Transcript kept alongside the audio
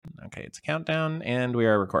Okay, it's a countdown, and we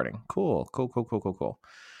are recording. Cool.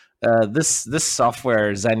 This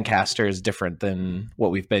software Zencaster is different than what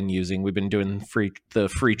we've been using. We've been doing the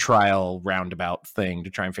free trial roundabout thing to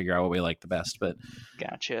try and figure out what we like the best. But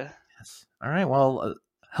Gotcha. yes. All right. Well,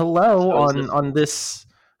 hello on this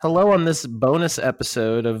bonus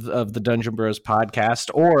episode of the Dungeon Bros podcast,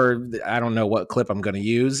 or I don't know what clip I'm going to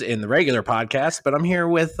use in the regular podcast, but I'm here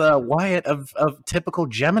with Wyatt of Typical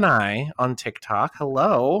Gemini on TikTok.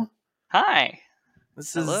 Hello. Hi.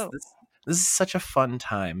 Hello. This is such a fun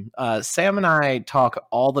time. Sam and I talk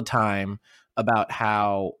all the time about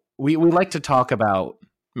how we like to talk about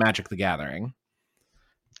Magic the Gathering.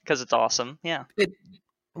 Because it's awesome, yeah.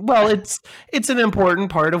 It's an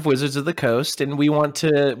important part of Wizards of the Coast, and we want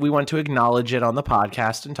to acknowledge it on the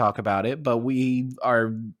podcast and talk about it, but we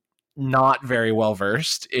are not very well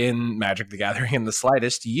versed in Magic the Gathering in the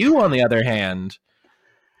slightest. You, on the other hand,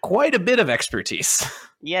 quite a bit of expertise.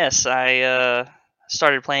 Yes, I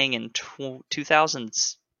started playing in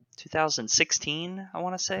 2016, I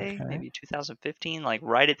want to say, Okay. maybe 2015, like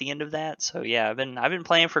right at the end of that. So yeah, I've been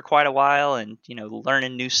playing for quite a while, and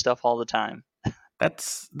learning new stuff all the time.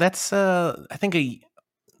 That's I think a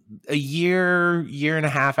year and a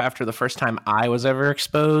half after the first time I was ever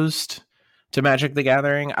exposed to Magic the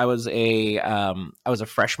Gathering. I was a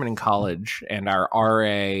freshman in college, and our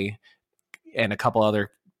RA and a couple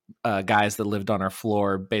other guys that lived on our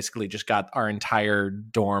floor basically just got our entire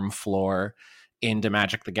dorm floor into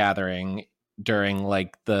Magic the Gathering during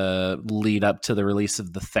like the lead up to the release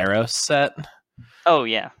of the Theros set. Oh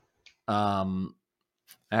yeah.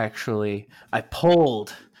 Actually, I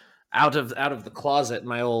pulled out of the closet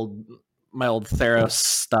my old Theros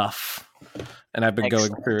stuff, and I've been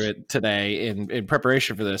going through it today in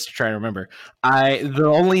preparation for this to try and remember.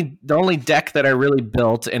 The only deck that I really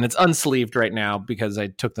built, and it's unsleeved right now because I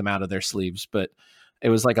took them out of their sleeves, but it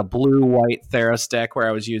was like a blue-white Theros deck where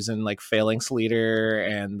I was using like Phalanx Leader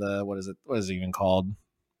and the what is it even called?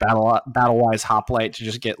 Battle-Wise Hoplite to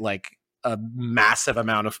just get like a massive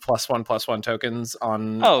amount of +1/+1 tokens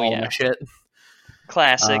on my shit.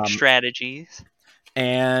 Classic strategies.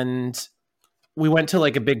 And we went to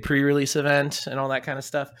like a big pre-release event and all that kind of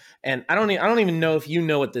stuff. And I don't even know if you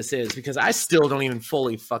know what this is, because I still don't even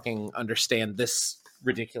fully fucking understand this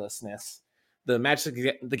ridiculousness. The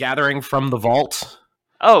Magic the Gathering from the Vault.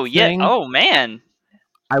 Oh yeah. Thing. Oh man.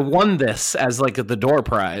 I won this as like the door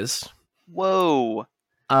prize. Whoa.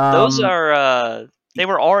 Those are they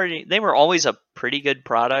were always a pretty good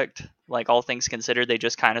product. Like, all things considered, they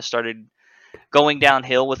just kind of started going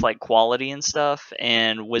downhill with like quality and stuff,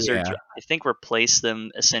 and Wizards I think replaced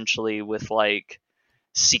them essentially with like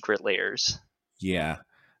secret layers. Yeah.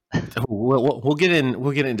 We'll get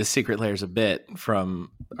into secret layers a bit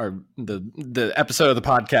from the episode of the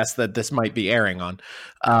podcast that this might be airing on.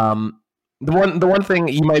 The one thing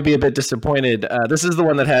you might be a bit disappointed. This is the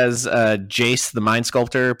one that has Jace the Mind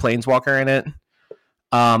Sculptor Planeswalker in it.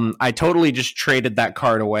 I totally just traded that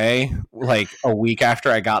card away like a week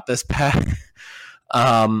after I got this pack.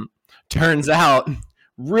 Turns out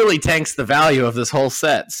really tanks the value of this whole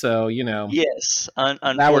set. So, yes,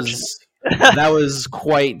 that was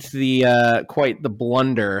quite the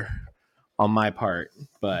blunder on my part.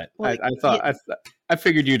 But I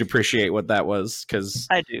figured you'd appreciate what that was, because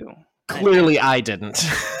I do. Clearly, I didn't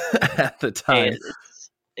at the time.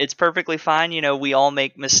 It's perfectly fine. We all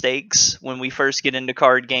make mistakes when we first get into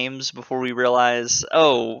card games before we realize,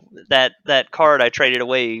 oh, that card I traded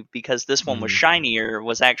away because this one was shinier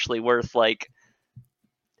was actually worth like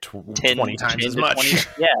 20 times as much. 20,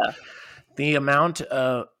 yeah. The amount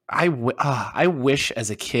of I wish as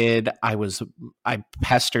a kid I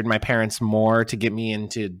pestered my parents more to get me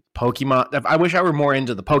into Pokemon. I wish I were more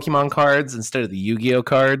into the Pokemon cards instead of the Yu-Gi-Oh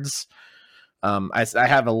cards. I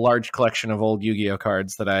have a large collection of old Yu-Gi-Oh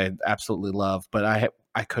cards that I absolutely love, but I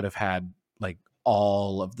could have had like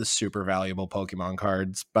all of the super valuable Pokemon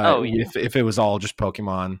cards. But if it was all just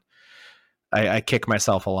Pokemon, I kick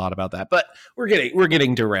myself a lot about that. But we're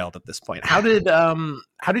getting derailed at this point. How did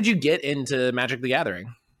you get into Magic the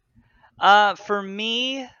Gathering? For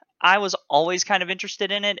me, I was always kind of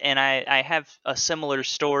interested in it, and I have a similar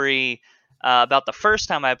story. About the first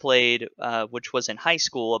time I played, which was in high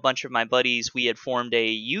school. A bunch of my buddies, we had formed a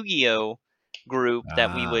Yu-Gi-Oh group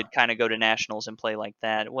that we would kind of go to nationals and play like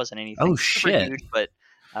that. It wasn't anything super huge, but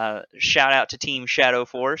shout out to Team Shadow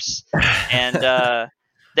Force. And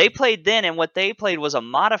they played then, and what they played was a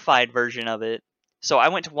modified version of it. So I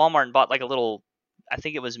went to Walmart and bought like a little, I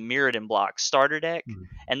think it was Mirrodin block starter deck.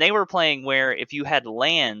 And they were playing where if you had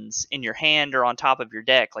lands in your hand or on top of your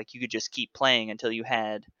deck, like you could just keep playing until you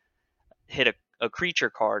had hit a creature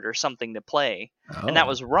card or something to play. And that Oh.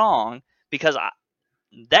 was wrong because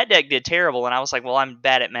that deck did terrible. And I was like, well, I'm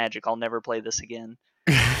bad at Magic. I'll never play this again.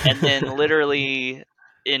 And then literally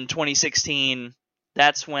in 2016,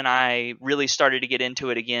 that's when I really started to get into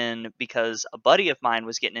it again because a buddy of mine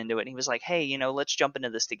was getting into it. And he was like, hey, let's jump into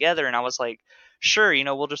this together. And I was like, sure,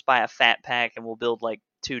 we'll just buy a fat pack and we'll build like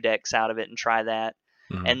 2 decks out of it and try that.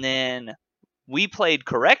 And then we played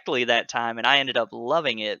correctly that time, and I ended up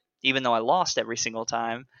loving it, even though I lost every single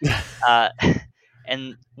time.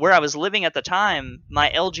 And where I was living at the time, my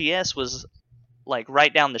LGS was like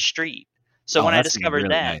right down the street. So when I that's discovered really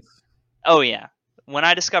that, nice. oh yeah, when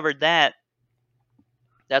I discovered that,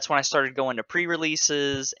 that's when I started going to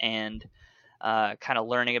pre-releases and kind of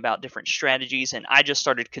learning about different strategies. And I just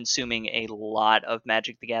started consuming a lot of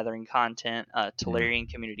Magic the Gathering content. Tolarian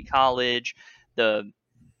Community College, I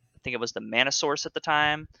think it was the Mana Source at the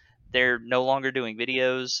time. They're no longer doing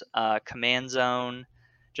videos. Command Zone,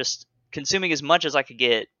 just consuming as much as I could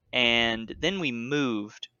get. And then we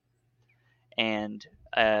moved, and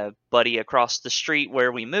a buddy across the street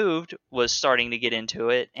where we moved was starting to get into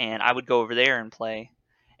it, and I would go over there and play.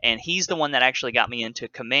 And he's the one that actually got me into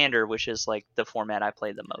Commander, which is like the format I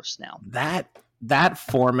play the most now. That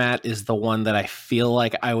format is the one that I feel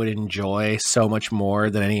like I would enjoy so much more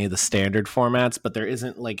than any of the standard formats, but there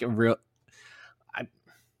isn't like a real...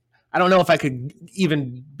 I don't know if I could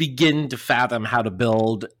even begin to fathom how to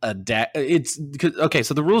build a deck. Okay,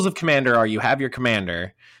 so the rules of Commander are you have your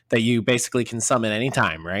commander that you basically can summon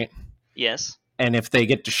anytime, right? Yes. And if they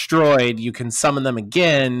get destroyed, you can summon them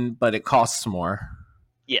again, but it costs more.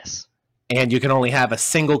 Yes. And you can only have a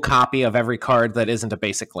single copy of every card that isn't a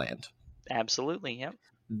basic land. Absolutely, yep.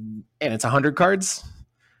 And it's 100 cards?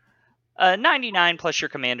 99 plus your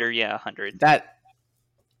commander, yeah, 100. That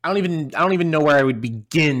I don't even know where I would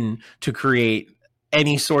begin to create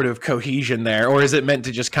any sort of cohesion there, or is it meant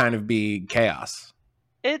to just kind of be chaos?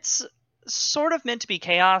 It's sort of meant to be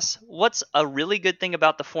chaos. What's a really good thing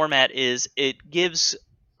about the format is it gives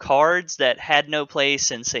cards that had no place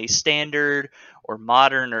in, say, Standard or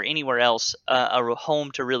Modern or anywhere else a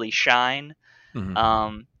home to really shine.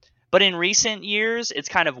 But in recent years, it's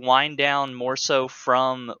kind of wind down more so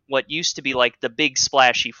from what used to be like the big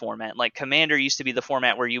splashy format. Like Commander used to be the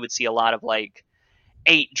format where you would see a lot of like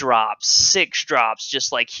 8 drops, 6 drops,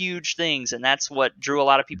 just like huge things. And that's what drew a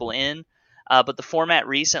lot of people in. But the format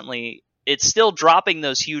recently, it's still dropping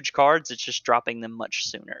those huge cards. It's just dropping them much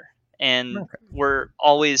sooner. And we're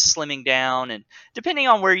always slimming down. And depending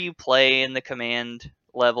on where you play in the command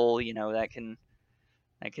level, that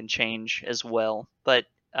can change as well. But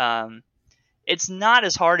it's not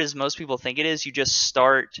as hard as most people think it is. You just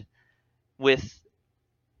start with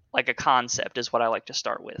like a concept is what I like to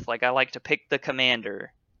start with. Like I like to pick the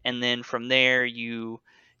commander, and then from there you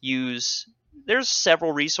use, there's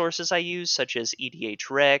several resources I use, such as EDH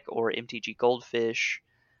Rec or MTG Goldfish,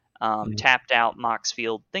 Tapped Out,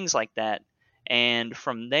 Moxfield, things like that. And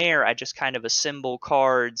from there, I just kind of assemble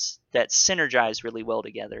cards that synergize really well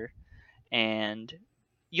together. And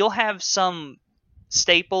you'll have some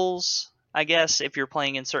staples, I guess, if you're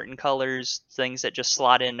playing in certain colors, things that just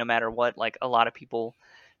slot in no matter what. Like a lot of people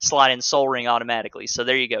slot in Soul Ring automatically. So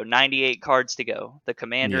there you go, 98 cards to go. The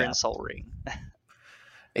Commander and Soul Ring.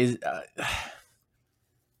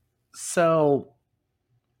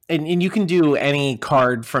 And you can do any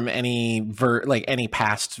card from any any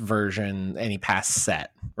past version, any past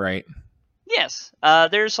set, right? Yes.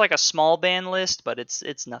 There's like a small ban list, but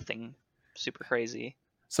it's nothing super crazy.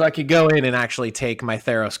 So I could go in and actually take my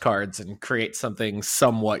Theros cards and create something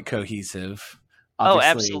somewhat cohesive. Obviously,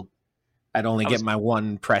 absolutely. I'd only get my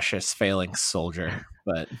one precious Phalanx soldier,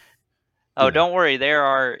 but... don't worry. There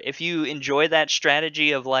are, if you enjoy that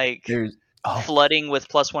strategy of like flooding with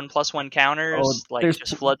 +1/+1 counters,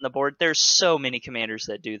 just flooding the board, there's so many commanders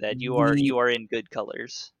that do that. You are in good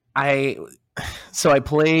colors. I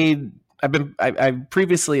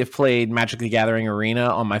previously have played Magic the Gathering Arena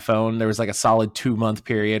on my phone. There was like a solid 2-month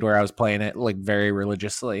period where I was playing it like very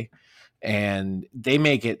religiously. And they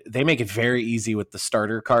make it very easy with the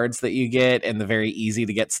starter cards that you get, and the very easy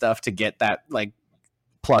to get stuff to get that like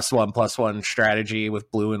 +1/+1 strategy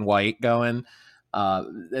with blue and white going.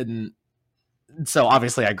 And so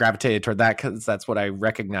obviously I gravitated toward that because that's what I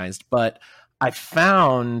recognized. But I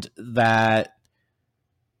found that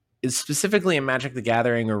specifically in Magic the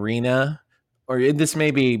Gathering Arena, or this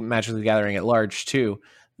may be Magic the Gathering at large too,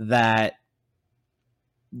 that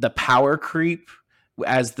the power creep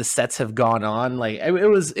as the sets have gone on, like it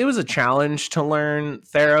was a challenge to learn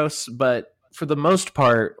Theros, but for the most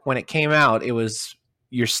part, when it came out, it was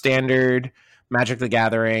your standard Magic the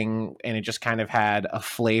Gathering, and it just kind of had a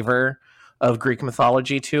flavor of Greek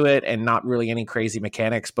mythology to it and not really any crazy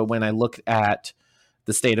mechanics. But when I look at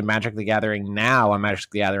the state of Magic the Gathering now on Magic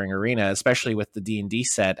the Gathering Arena, especially with the D&D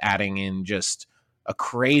set adding in just a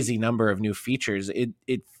crazy number of new features, it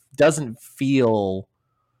doesn't feel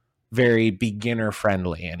very beginner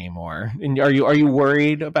friendly anymore. And are you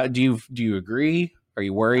worried about, do you agree? Are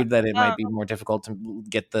you worried that it might be more difficult to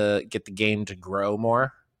get the game to grow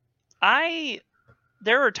more?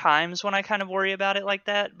 There are times when I kind of worry about it like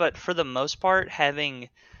that, but for the most part,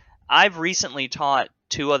 I've recently taught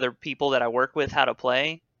 2 other people that I work with how to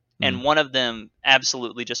play, and one of them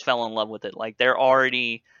absolutely just fell in love with it. Like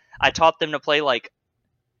I taught them to play like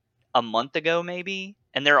a month ago maybe,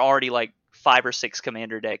 and they're already like 5 or 6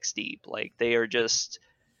 commander decks deep. Like they are just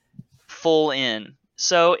full in.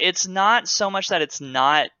 So it's not so much that it's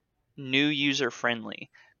not new user friendly,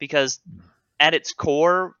 because at its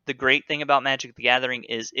core, the great thing about Magic the Gathering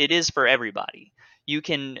is it is for everybody.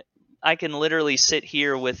 I can literally sit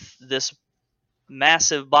here with this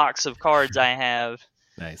massive box of cards I have,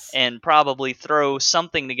 Nice, and probably throw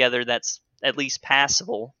something together that's at least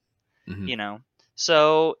passable, you know.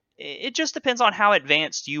 So it just depends on how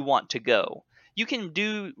advanced you want to go. You can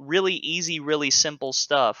do really easy, really simple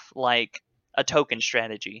stuff like a token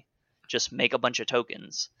strategy. Just make a bunch of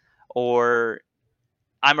tokens. Or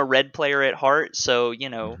I'm a red player at heart, so,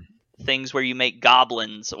 things where you make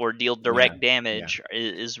goblins or deal direct damage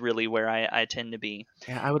is really where I tend to be.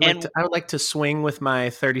 Yeah, I would like to swing with my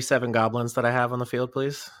 37 goblins that I have on the field,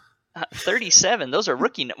 please. 37, those are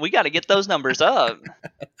rookie. We got to get those numbers up.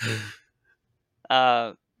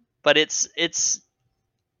 But it's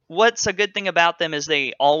what's a good thing about them is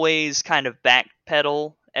they always kind of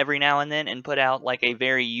backpedal every now and then and put out like a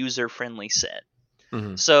very user-friendly set.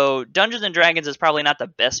 So Dungeons and Dragons is probably not the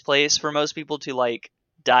best place for most people to like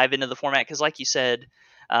dive into the format, because like you said,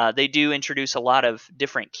 they do introduce a lot of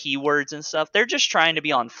different keywords and stuff. They're just trying to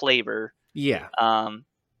be on flavor. Yeah.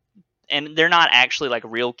 And they're not actually like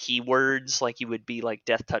real keywords like you would be like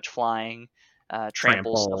Death Touch Flying,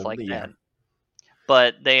 trample, stuff like that.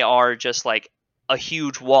 But they are just like a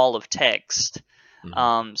huge wall of text.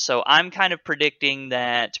 So I'm kind of predicting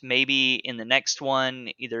that maybe in the next one,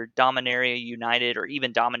 either Dominaria United or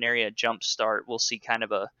even Dominaria Jumpstart, we'll see kind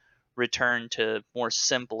of a return to more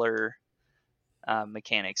simpler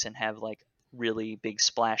mechanics and have like really big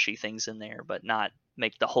splashy things in there, but not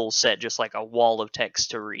make the whole set just like a wall of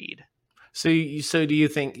text to read. So do you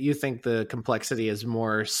think the complexity is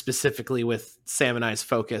more specifically with Sam and I's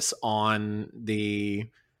focus on the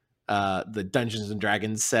Dungeons and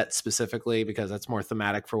Dragons set specifically, because that's more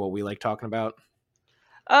thematic for what we like talking about?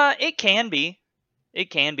 It can be.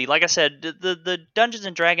 Like I said, the Dungeons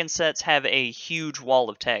and Dragons sets have a huge wall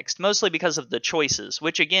of text, mostly because of the choices,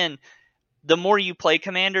 which again, the more you play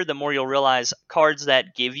Commander, the more you'll realize cards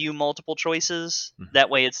that give you multiple choices. That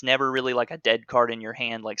way it's never really like a dead card in your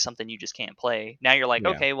hand, like something you just can't play. Now you're like,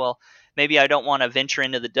 okay, well, maybe I don't want to venture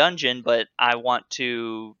into the dungeon, but I want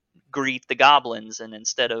to greet the goblins, and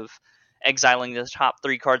instead of exiling the top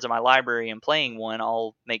 3 cards of my library and playing one,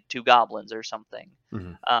 I'll make 2 goblins or something.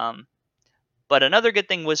 But another good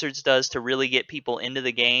thing Wizards does to really get people into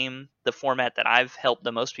the game, the format that I've helped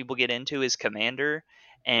the most people get into, is Commander.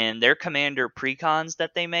 And their Commander precons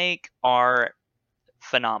that they make are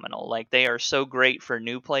phenomenal. Like, they are so great for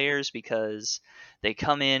new players because they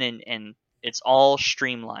come in and it's all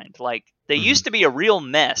streamlined. Like, they used to be a real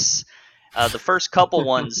mess. The first couple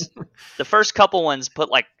ones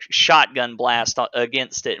put like shotgun blast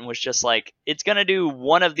against it and was just like, it's going to do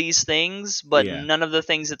one of these things, but none of the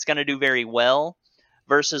things it's going to do very well,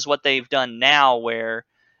 versus what they've done now where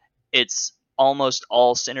it's almost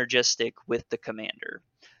all synergistic with the Commander.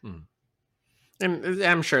 And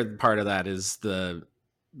I'm sure part of that is the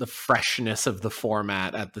freshness of the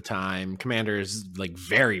format at the time. Commander is like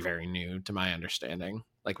very, very new to my understanding,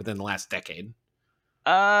 like within the last decade.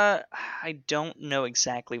 I don't know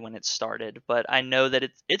exactly when it started, but I know that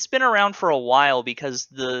it's been around for a while, because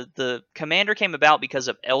the Commander came about because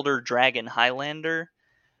of Elder Dragon Highlander,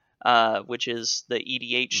 which is the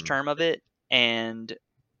EDH term of it, and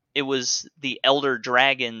it was the Elder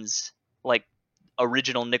Dragons, like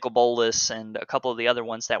original Nicol Bolas and a couple of the other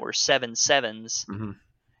ones that were 7/7s,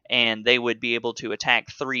 and they would be able to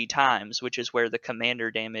attack 3 times, which is where the Commander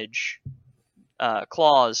damage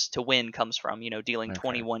clause to win comes from, dealing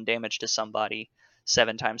 21 damage to somebody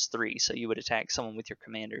 7 times 3. So you would attack someone with your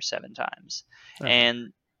Commander 7 times.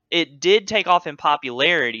 And it did take off in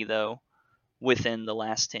popularity, though, within the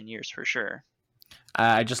last 10 years for sure.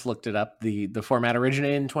 I just looked it up. The format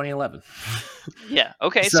originated in 2011. Yeah.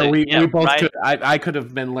 Okay. So we both could. I could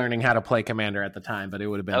have been learning how to play Commander at the time, but it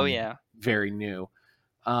would have been very new.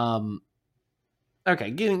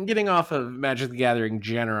 Okay, getting off of Magic the Gathering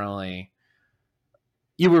generally.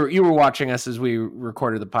 You were watching us as we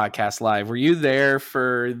recorded the podcast live. Were you there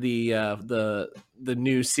for the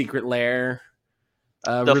new Secret Lair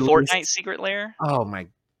The Fortnite release? Secret Lair. Oh my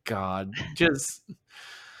god! Just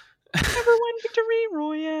Everyone victory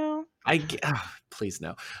royale. please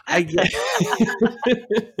no. I get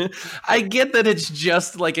I get that it's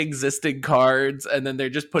just like existing cards, and then they're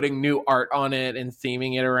just putting new art on it and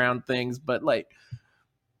theming it around things. But like,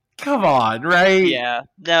 come on, right? Yeah,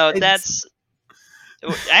 no, It's that's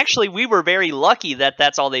actually we were very lucky that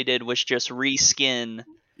that's all they did was just reskin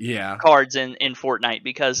yeah. cards in Fortnite,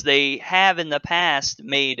 because they have in the past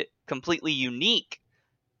made completely unique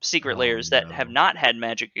secret Oh layers that have no. not had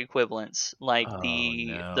magic equivalents. Like Oh the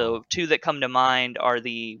no. two that come to mind are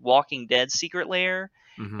the Walking Dead secret layer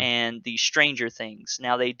Hmm. and the Stranger Things.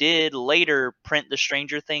 Now they did later print the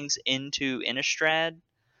Stranger Things into Innistrad,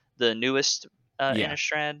 the newest Yeah.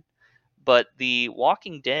 Innistrad, but the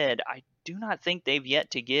Walking Dead, I do not think they've yet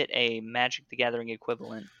to get a Magic the Gathering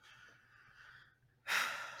equivalent.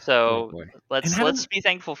 Oh So boy. And let's haven't be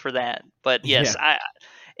thankful for that. But yes, yeah, I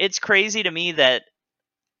it's crazy to me that,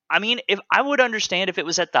 I mean, if I would understand if it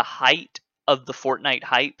was at the height of the Fortnite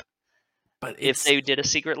hype, but if it's they did a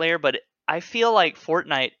secret layer, but I feel like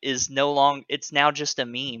Fortnite is no long it's now just a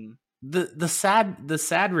meme. the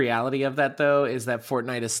sad reality of that though is that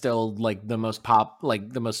Fortnite is still like the most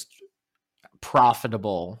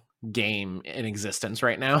profitable game in existence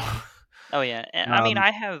right now. Oh yeah. And, I mean, um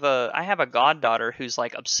I have a goddaughter who's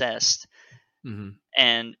like obsessed, mhm.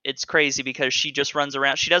 and it's crazy because she just runs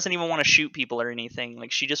around. She doesn't even want to shoot people or anything.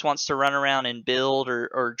 Like she just wants to run around and build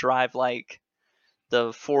or drive like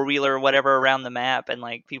the four-wheeler or whatever around the map, and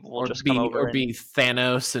like people will or just come be over and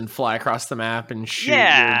Thanos and fly across the map and shoot your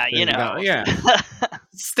yeah, you thing down. know. Yeah,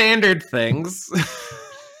 standard things.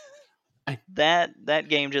 I That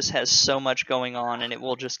game just has so much going on, and it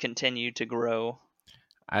will just continue to grow.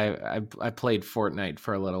 I played Fortnite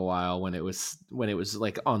for a little while when it was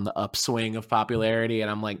like on the upswing of popularity, and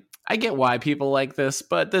I'm like, I get why people like this,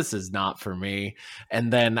 but this is not for me.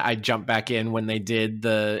 And then I jumped back in when they did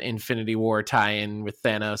the Infinity War tie-in with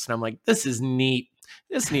Thanos, and I'm like, this is neat.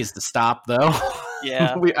 This needs to stop though.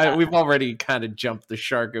 Yeah. We've already kind of jumped the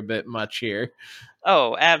shark a bit much here.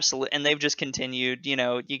 Oh, absolutely. And they've just continued. You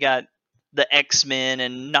know, you got the X-Men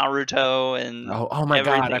and Naruto and Oh my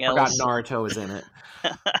god, I everything forgot else. Naruto was in it.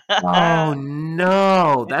 Oh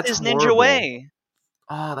no, It's that's his ninja horrible. way.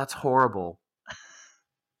 Oh, that's horrible.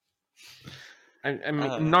 I mean,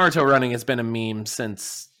 Uh, Naruto running has been a meme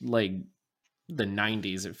since like the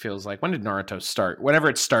 90s. It feels like. When did Naruto start? Whenever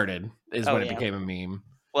it started is oh when it yeah. became a meme.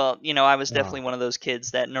 Well, you know, I was Oh. definitely one of those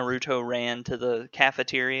kids that Naruto ran to the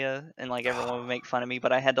cafeteria, and like everyone would make fun of me,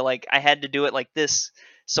 but I had to do it like this,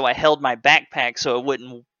 so I held my backpack so it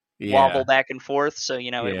wouldn't Yeah, wobble back and forth. So,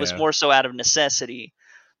 you know, it was yeah. more so out of necessity.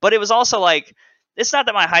 But it was also like, it's not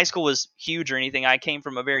that my high school was huge or anything. I came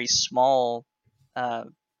from a very small uh,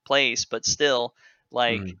 place, but still,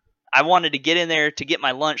 like, Mm. I wanted to get in there to get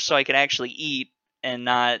my lunch so I could actually eat and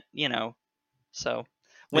not, you know. So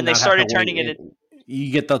when And they not have to started wait. turning it,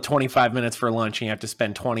 You get the 25 minutes for lunch, and you have to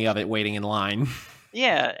spend 20 of it waiting in line.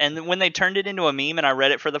 yeah, and then when they turned it into a meme and I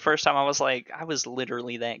read it for the first time, I was like, I was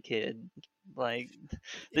literally that kid. Like,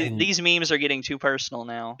 And these memes are getting too personal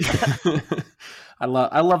now. I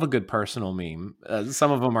love a good personal meme.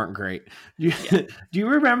 Some of them aren't great. Yeah. Do you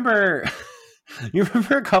remember? You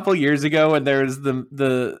remember a couple years ago when there's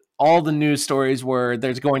the all the news stories where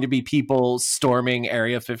there's going to be people storming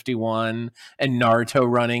Area 51 and Naruto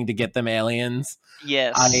running to get them aliens.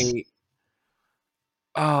 Yes. I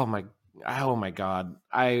oh my oh my god.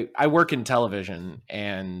 I work in television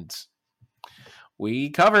and we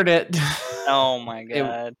covered it. Oh my it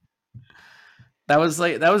god. that was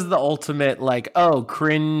the ultimate like, oh,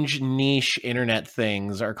 cringe niche internet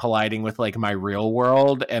things are colliding with like my real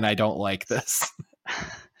world and I don't like this.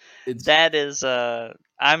 It's That is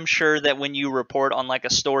I'm sure that when you report on like a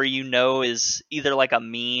story you know is either like a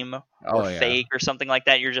meme or oh yeah. fake or something like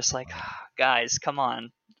that, you're just like, "Ah, guys, come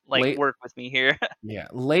on. Like, Late work with me here." Yeah,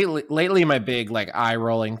 lately my big like eye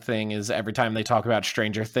rolling thing is every time they talk about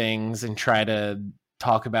Stranger Things and try to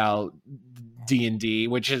talk about D&D,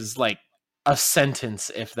 which is like a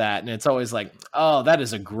sentence if that, and it's always like, "Oh, that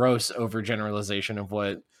is a gross overgeneralization of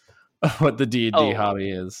what what the D&D Oh, hobby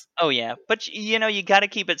is." oh yeah, but you know, you got to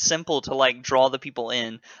keep it simple to like draw the people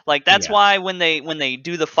in. Like that's Yeah. why when they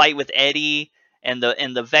do the fight with Eddie and the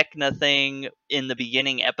Vecna thing in the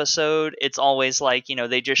beginning episode, it's always like, you know,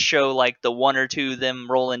 they just show like the one or two of them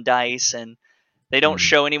rolling dice, and they don't Mm.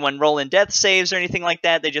 show anyone rolling death saves or anything like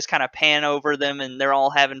that. They just kind of pan over them and they're all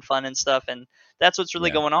having fun and stuff. And that's what's really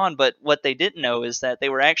Yeah. going on. But what they didn't know is that they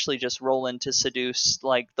were actually just rolling to seduce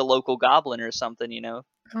like the local goblin or something, you know.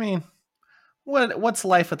 I mean, what's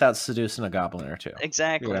life without seducing a goblin or two? You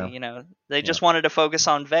Exactly, know? you know, they Yeah. just wanted to focus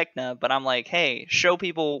on Vecna, but I'm like, hey, show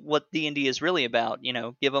people what D&D is really about. You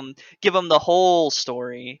know, give them the whole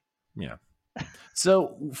story. Yeah.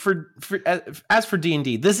 So as for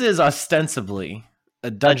D&D, this is ostensibly a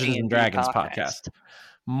A Dungeons and D&D Dragons podcast podcast.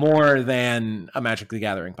 more than a Magic the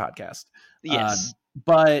Gathering podcast. Yes.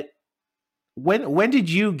 But when did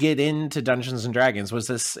you get into Dungeons and Dragons? Was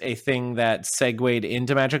this a thing that segued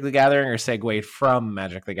into Magic the Gathering or segued from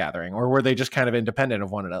Magic the Gathering, or were they just kind of independent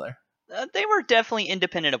of one another? They were definitely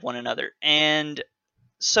independent of one another. And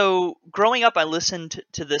so growing up, I listened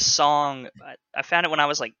to this song. I found it when I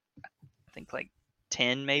was like, I think like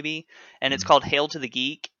 10 maybe, and it's Mm. called Hail to the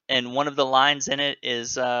Geek. And one of the lines in it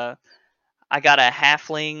is, I got a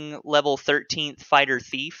halfling level 13th fighter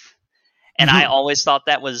thief. And I always thought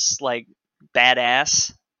that was like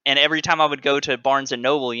badass. And every time I would go to Barnes and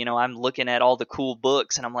Noble, you know, I'm looking at all the cool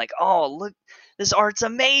books and I'm like, oh, look, this art's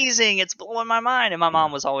amazing. It's blowing my mind. And my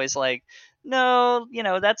mom was always like, no, you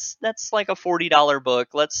know, that's like a $40 book.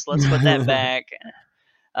 Let's put that back.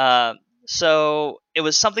 Uh, so it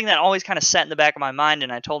was something that always kind of sat in the back of my mind,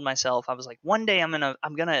 and I told myself, I was like, one day I'm gonna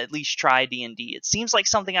at least try D&D. It seems like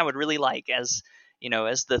something I would really like, as you know,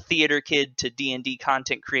 as the theater kid to D&D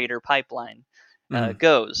content creator pipeline Mhm.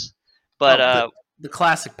 goes. But Oh, the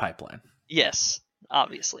classic pipeline. yes,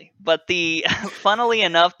 obviously. But the funnily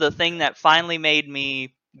enough, the thing that finally made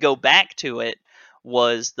me go back to it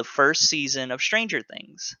was the first season of Stranger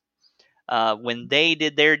Things. When they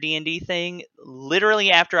did their D&D thing,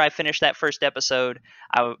 literally after I finished that first episode,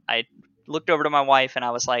 I looked over to my wife and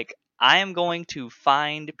I was like, I am going to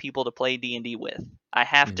find people to play D&D with. I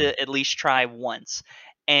have Mhm. to at least try once.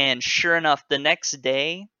 And sure enough, the next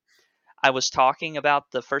day I was talking about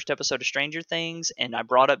the first episode of Stranger Things and I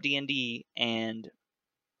brought up D&D, and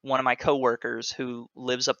one of my coworkers who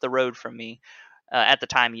lives up the road from me, at the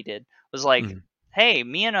time he did, was like, Mhm. "Hey,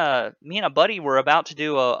 me and a buddy were about to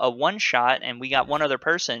do a one shot, and we got one other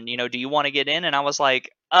person. You know, do you want to get in?" And I was like,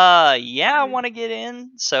 yeah, I want to get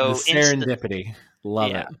in." The So serendipity.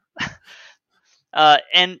 Love yeah. it.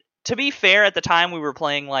 And to be fair, at the time we were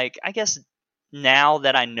playing, like, I guess now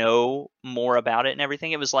that I know more about it and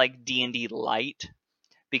everything, it was like D&D light,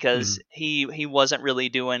 because Mhm. he wasn't really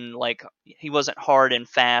doing, like, he wasn't hard and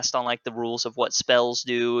fast on like the rules of what spells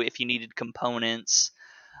do if you needed components,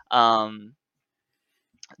 um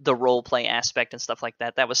the role play aspect and stuff like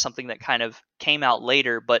that. That was something that kind of came out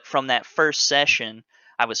later, but from that first session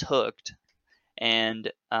I was hooked. And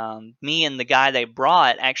me and the guy they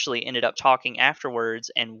brought actually ended up talking afterwards,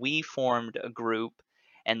 and we formed a group,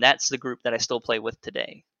 and that's the group that I still play with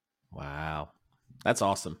today. Wow. That's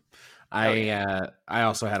awesome. Oh yeah. I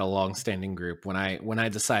also had a long-standing group when I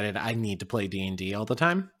decided I need to play D&D all the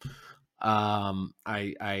time.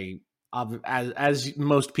 As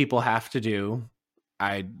most people have to do,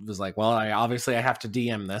 I was like, well, I have to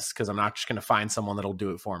DM this because I'm not just going to find someone that'll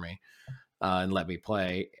do it for me and let me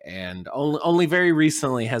play. And only very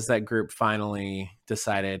recently has that group finally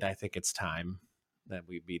decided, I think it's time that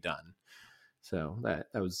we be done. So that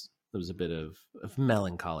was a bit of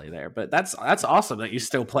melancholy there, but that's awesome that you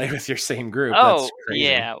still play with your same group. That's Oh crazy.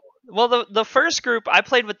 yeah. Well, the first group I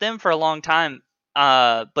played with them for a long time,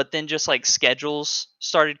 but then just like schedules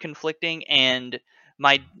started conflicting, and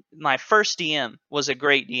my first DM was a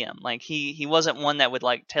great DM. Like, he wasn't one that would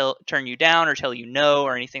like turn you down or tell you no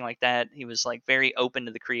or anything like that. He was like very open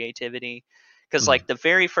to the creativity. Because Mm. like the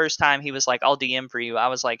very first time he was like, "I'll DM for you," I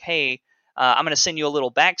was like, "Hey, I'm gonna send you a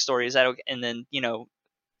little backstory. Is that okay?" And then,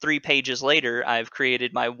 3 pages later, I've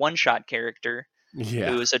created my one shot character, Yeah.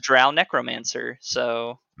 who is a drow necromancer.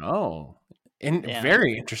 So Oh, and yeah.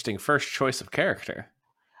 very interesting first choice of character.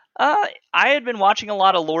 I had been watching a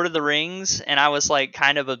lot of Lord of the Rings, and I was like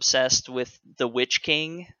kind of obsessed with the Witch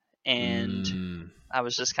King, and Mm. I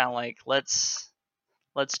was just kind of like, let's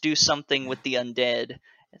do something with the undead.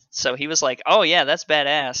 So he was like, "Oh yeah, that's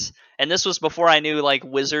badass." And this was before I knew like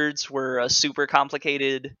wizards were a super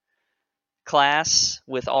complicated class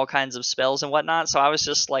with all kinds of spells and whatnot. So I was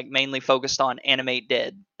just like mainly focused on animate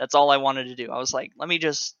dead. That's all I wanted to do. I was like, let me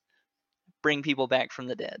just bring people back from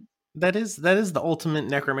the dead. That is the ultimate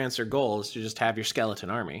necromancer goal, is to just have your skeleton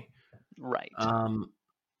army. Right. Um,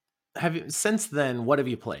 have you since then? What have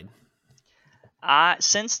you played?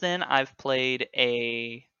 Since then, I've played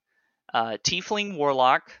a Tiefling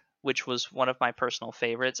Warlock, which was one of my personal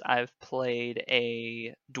favorites. I've played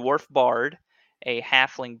a Dwarf Bard, a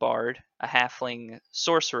Halfling Bard, a Halfling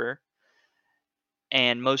Sorcerer,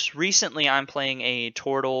 and most recently, I'm playing a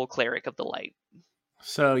Tortle Cleric of the Light.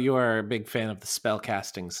 So you are a big fan of the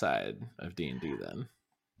spellcasting side of D&D then?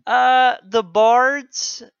 The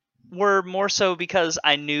bards were more so because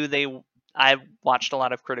I watched a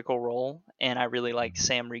lot of Critical Role, and I really liked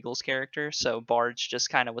Sam Riegel's character, so bards just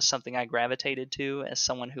kind of was something I gravitated to as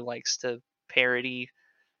someone who likes to parody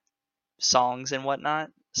songs and whatnot.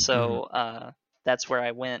 Mm-hmm. So that's where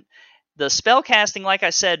I went. The spell casting, like I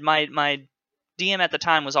said, my DM at the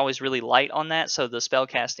time was always really light on that, so the spell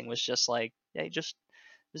casting was just like, hey, just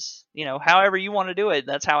however you want to do it,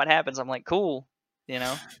 that's how it happens. I'm like, cool, you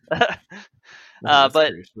know. That's But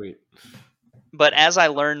pretty sweet. as I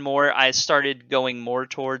learned more, I started going more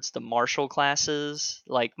towards the martial classes.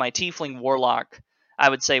 Like my tiefling warlock, I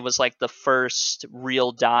would say was like the first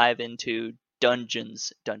real dive into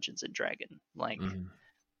Dungeons and Dragon, like Mm-hmm.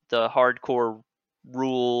 the hardcore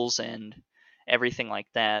rules and everything like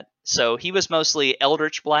that. So he was mostly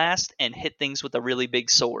Eldritch Blast and hit things with a really big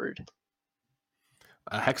sword.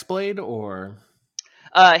 A hexblade or?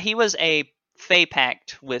 He was a Fey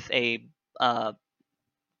Pact with a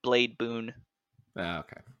blade boon.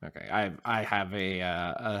 Okay. I have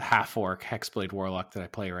a half orc hexblade warlock that I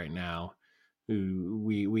play right now. Who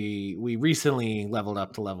we recently leveled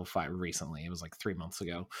up to level 5. Recently, it was like 3 months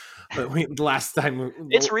ago. But the last time,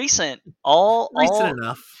 It's recent. All recent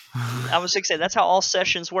enough. I was going to say that's how all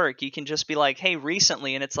sessions work. You can just be like, "Hey,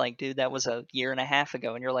 recently," and it's like, "Dude, that was a year and a half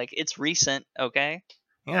ago," and you're like, "It's recent, okay?"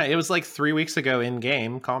 Yeah, it was like 3 weeks ago in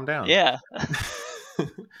game. Calm down. Yeah.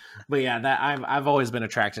 But yeah, that I've always been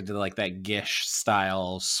attracted to like that Gish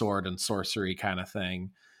style sword and sorcery kind of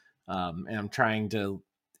thing. And I'm trying to,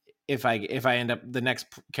 if I end up the next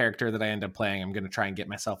character that I end up playing, I'm going to try and get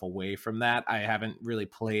myself away from that. I haven't really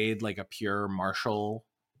played like a pure martial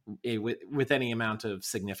with any amount of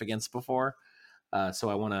significance before. So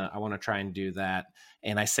I wanna try and do that.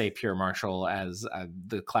 And I say pure martial as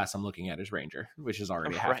the class I'm looking at is ranger, which is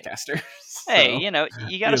already a half Right. caster. Hey, So you got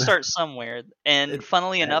to you know, start somewhere. And it,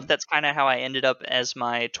 funnily yeah. enough, that's kind of how I ended up as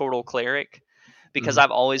my total cleric, because Mhm.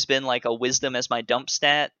 I've always been like a wisdom as my dump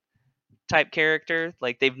stat type character.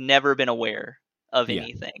 Like they've never been aware of Yeah.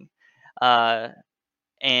 anything. Uh,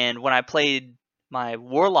 and when I played my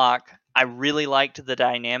warlock, I really liked the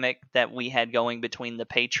dynamic that we had going between the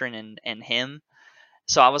patron and him.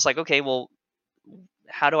 So I was like, okay, well,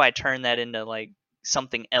 how do I turn that into like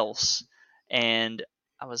something else? And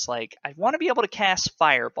I was like, I want to be able to cast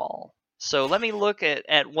fireball. So let me look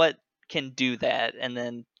at what can do that. And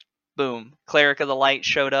then boom, Cleric of the Light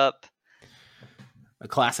showed up. A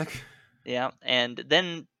classic. Yeah. And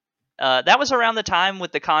then that was around the time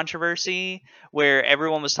with the controversy where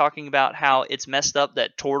everyone was talking about how it's messed up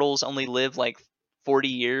that turtles only live like 40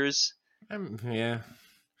 years. Yeah.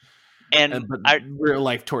 And But I real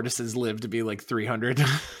life tortoises live to be like 300.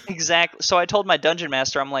 exactly. So I told my dungeon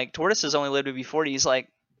master, I'm like, tortoises only live to be 40. He's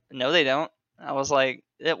like, no, they don't. I was like,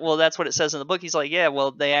 well, that's what it says in the book. He's like, yeah,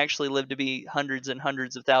 well, they actually live to be hundreds and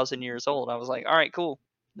hundreds of thousand years old. I was like, all right, cool.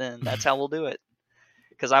 Then that's how we'll do it.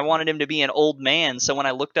 Because I wanted him to be an old man. So when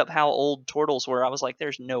I looked up how old turtles were, I was like,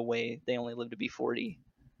 there's no way they only live to be 40.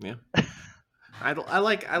 Yeah. I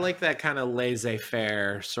like that kind of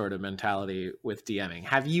laissez-faire sort of mentality with DMing.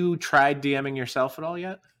 Have you tried DMing yourself at all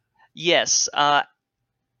yet? Yes.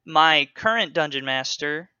 My current dungeon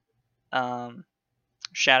master, um,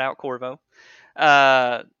 shout out Corvo,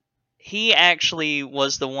 uh, he actually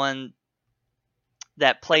was the one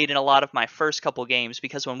that played in a lot of my first couple games,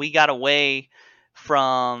 because when we got away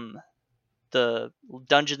from the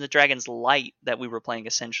Dungeons and Dragons light that we were playing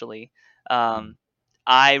essentially, Mm. um,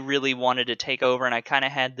 I really wanted to take over, and I kind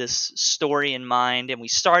of had this story in mind, and we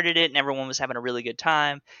started it and everyone was having a really good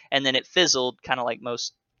time, and then it fizzled, kind of like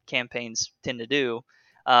most campaigns tend to do.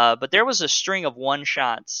 But there was a string of one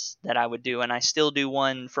shots that I would do, and I still do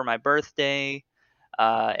one for my birthday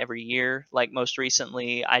every year. Like most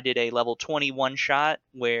recently, I did a level 21 shot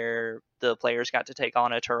where the players got to take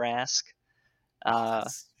on a Tarask. Oh, Uh,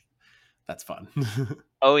 that's fun.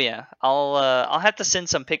 oh yeah, I'll have to send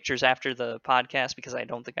some pictures after the podcast because I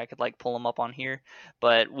don't think I could like pull them up on here.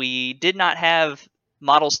 But we did not have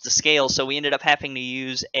models to scale, so we ended up having to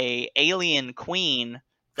use a alien queen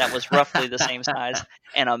that was roughly the same size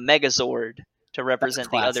and a Megazord to That's represent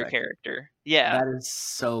the other classic. character. Yeah. That is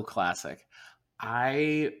so classic.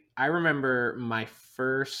 I remember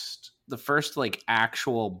the first like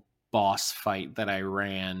actual boss fight that I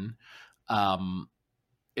ran. Um,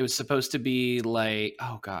 it was supposed to be like,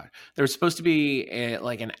 oh god, there was supposed to be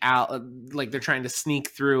like an out, like they're trying to sneak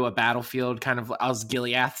through a battlefield, kind of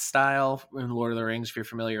Osgiliath style in Lord of the Rings, if you're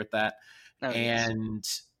familiar with that. Oh yes. And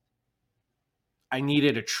I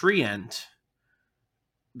needed a treant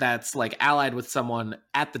that's like allied with someone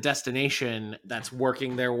at the destination that's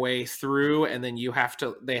working their way through, and then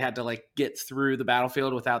they had to like get through the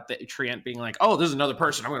battlefield without the treant being like, oh, there's another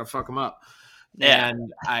person, I'm gonna fuck them up. Yeah.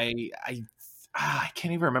 And I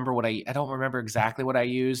can't even remember I don't remember exactly what I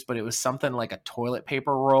used, but it was something like a toilet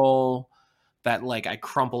paper roll that like I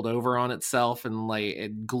crumpled over on itself and like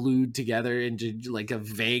it glued together into like a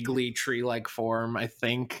vaguely tree-like form. I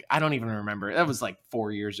think I don't even remember. That was like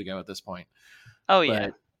 4 years ago at this point. Oh yeah.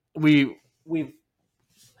 But we we've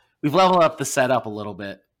we've leveled up the setup a little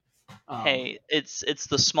bit. Hey, it's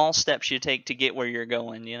the small steps you take to get where you're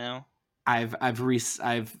going, you know? I've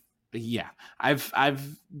yeah,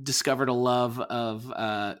 I've discovered a love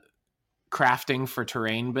of crafting for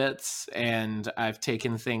terrain bits, and I've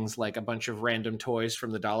taken things like a bunch of random toys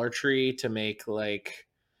from the Dollar Tree to make like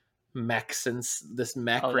mechs, and this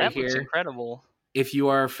mech Oh, right that looks here. incredible. If you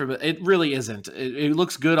are from, it really isn't. It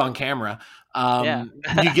looks good on camera. Yeah.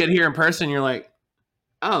 You get here in person, you're like,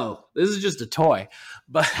 oh, this is just a toy.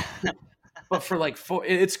 But for like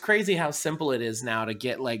it's crazy how simple it is now to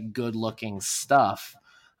get like good looking stuff.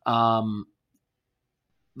 That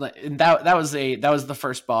was the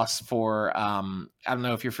first boss for I don't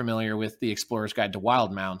know if you're familiar with the Explorer's Guide to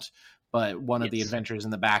Wildmount, but one of the Yes. adventures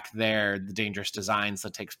in the back there, the Dangerous Designs,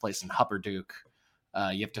 that takes place in Hupperduke.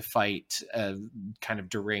 You have to fight a kind of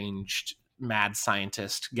deranged mad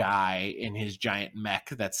scientist guy in his giant mech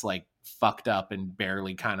that's like fucked up and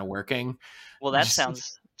barely kind of working. Well, that Just,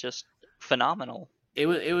 sounds just phenomenal. it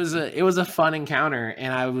was a fun encounter,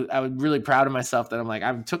 and I was really proud of myself that I'm like,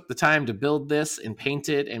 I took the time to build this and paint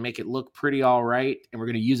it and make it look pretty all right, and we're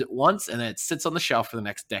going to use it once, and then it sits on the shelf for the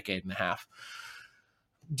next decade and a half.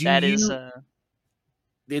 Do That is you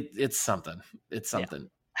it's something. It's yeah. something.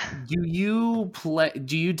 Do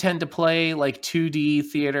you tend to play like 2D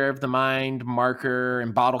theater of the mind, marker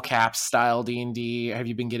and bottle cap style D&D? Have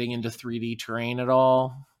you been getting into 3D terrain at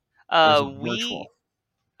all? Or is it We virtual?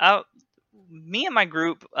 me and my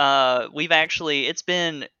group, we've actually it's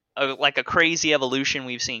been like a crazy evolution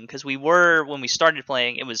we've seen because we were when we started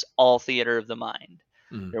playing, it was all theater of the mind.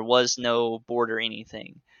 Mm. There was no board or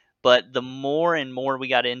anything. But the more and more we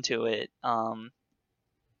got into it,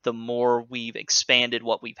 the more we've expanded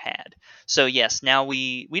what we've had. So yes, now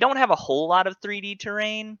we don't have a whole lot of 3D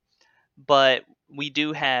terrain, but we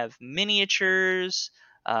do have miniatures.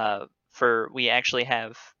 We actually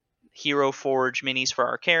have Hero Forge minis for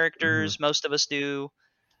our Mm-hmm. characters. Most of us do.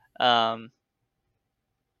 Um,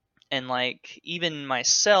 and like even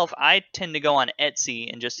myself, I tend to go on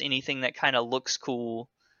Etsy and just anything that kind of looks cool,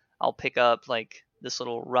 I'll pick up like this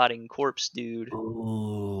little rotting corpse dude.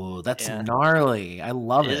 Ooh, that's Yeah, gnarly. I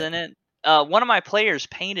love it. isn't it? One of my players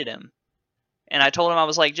painted him, and I told him I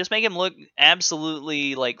was like, just make him look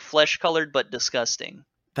absolutely like flesh colored but disgusting,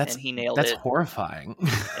 That's and he nailed that's it. horrifying.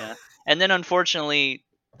 Yeah, and then unfortunately,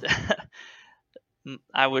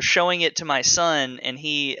 I was showing it to my son, and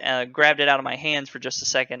he grabbed it out of my hands for just a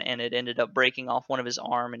second, and it ended up breaking off one of his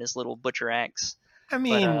arm and his little butcher axe. I But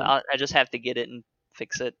mean, I just have to get it and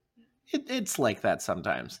fix it. it's like that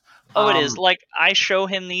sometimes. Oh, it is. Like I show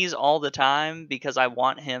him these all the time because I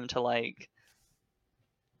want him to like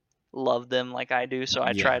love them like I do. So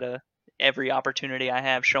I Yeah. try to every opportunity I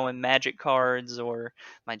have show him magic cards or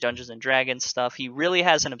my Dungeons and Dragons stuff. He really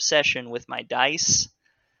has an obsession with my dice,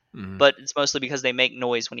 Mhm. but it's mostly because they make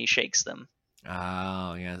noise when he shakes them.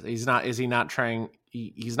 Oh, yeah. He's not. Is he not trying?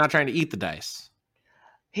 He's not trying to eat the dice.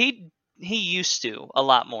 He used to a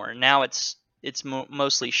lot more. Now it's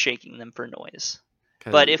mostly shaking them for noise.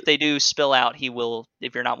 But Because if they do spill out, he will.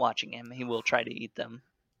 If you're not watching him, he will try to eat them.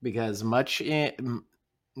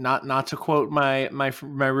 not to quote my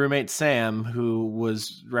roommate Sam, who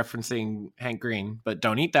was referencing Hank Green, but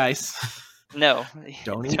don't eat dice. No,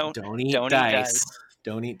 don't Don't eat don't eat dice. dice.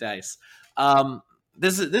 Don't eat dice. Um,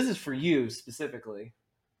 this is for you specifically.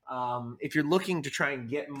 If you're looking to try and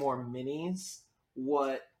get more minis,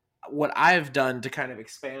 what I've done to kind of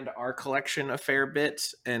expand our collection a fair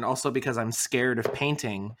bit, and also because I'm scared of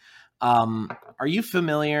painting. Are you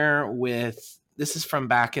familiar with? This is from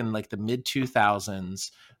back in like the mid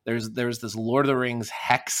 2000s. There's this Lord of the Rings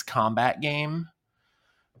hex combat game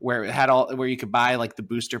where it had where you could buy like the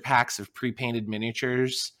booster packs of pre-painted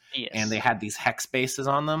miniatures, and they Yes. had these hex bases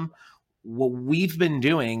on them. What we've been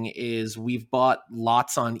doing is we've bought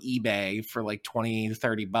lots on eBay for like 20 to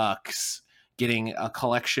 30 bucks, getting a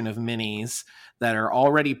collection of minis that are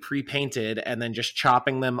already pre-painted, and then just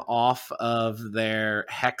chopping them off of their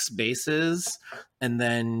hex bases, and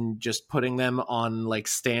then just putting them on like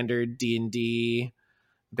standard D&D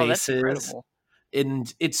Oh, that's bases. incredible.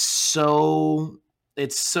 And it's so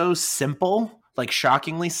simple, like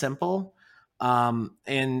shockingly simple.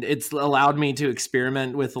 And it's allowed me to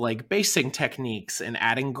experiment with like basing techniques and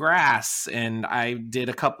adding grass. And I did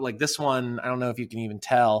a couple, like this one, I don't know if you can even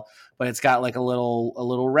tell, but it's got like a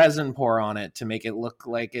little resin pour on it to make it look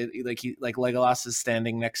like like Legolas is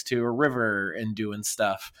standing next to a river and doing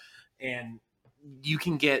stuff. And you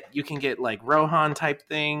can get like Rohan type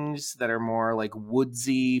things that are more like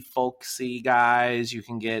woodsy, folksy guys. You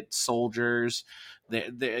can get soldiers.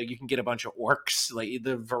 You can get a bunch of orcs. Like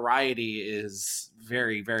the variety is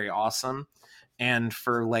very, very awesome. And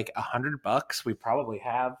for like $100, we probably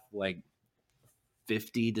have like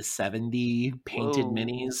 50 to 70 painted Whoa.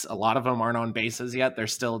 minis. A lot of them aren't on bases yet. They're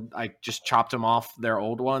still, I just chopped them off their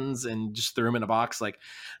old ones and just threw them in a box. Like,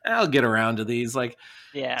 I'll get around to these. Like,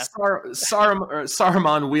 Yeah.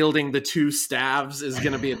 Saruman wielding the two staves is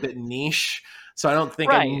going to be a bit niche. So I don't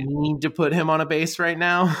think I Right. need to put him on a base right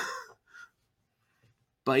now.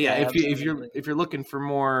 But yeah, Yeah, if you're looking for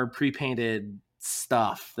more pre-painted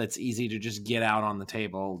stuff that's easy to just get out on the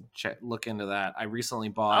table, look into that. I recently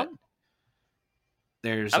bought. Um,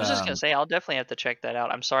 There's I was just gonna say I'll definitely have to check that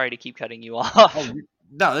out. I'm sorry to keep cutting you oh off.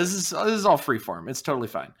 no, this is all free form. It's totally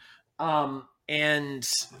fine. And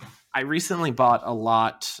I recently bought a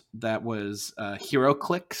lot that was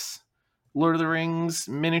HeroClix Lord of the Rings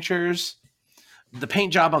miniatures. The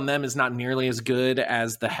paint job on them is not nearly as good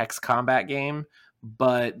as the Hex Combat game,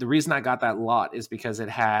 but the reason I got that lot is because it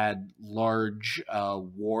had large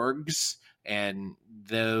wargs, and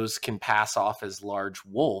those can pass off as large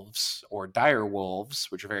wolves or dire wolves,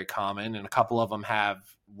 which are very common, and a couple of them have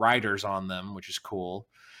riders on them, which is cool.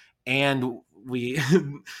 And we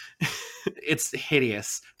it's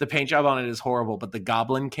hideous. The paint job on it is horrible, but the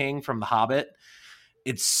Goblin King from The Hobbit,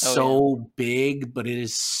 it's Oh yeah. so big, but it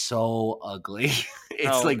is so ugly.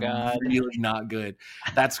 It's Oh like god. really not good.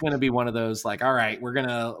 That's going to be one of those like, all right, we're going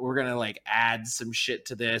to like add some shit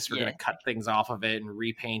to this. We're going Yeah. to cut things off of it and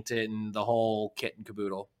repaint it and the whole kit and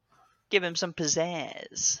caboodle. Give him some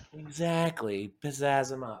pizzazz. Exactly. Pizzazz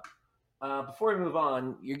them up. Before we move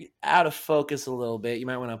on, you're out of focus a little bit. You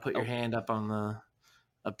might want to put your Oh, hand up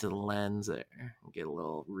to the lens there. Get a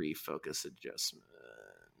little refocus adjustment,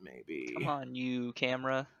 maybe. come on, you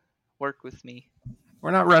camera. Work with me. We're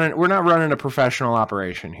not running a professional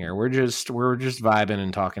operation here. We're just vibing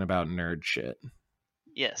and talking about nerd shit.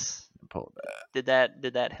 Yes. Pull it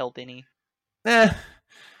Did that help any? back.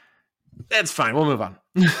 That's fine. We'll move on.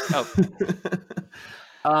 Oh,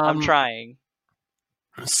 I'm um trying.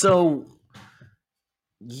 so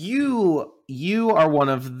you are one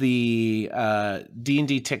of the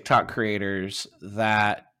D&D TikTok creators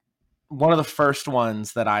that one of the first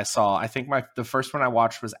ones that I saw. I think the first one I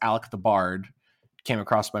watched was Alec the Bard. Came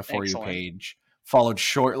across my For You Excellent. page, followed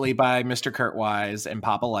shortly by Mr. Kurtwise and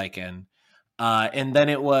Papa Lycan. And then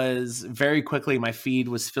it was very quickly, my feed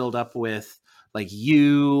was filled up with like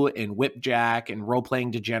you and Whipjack and role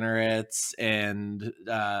playing degenerates and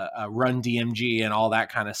Run DMG and all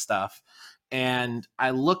that kind of stuff. And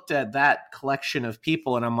I looked at that collection of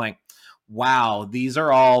people and I'm like, wow, these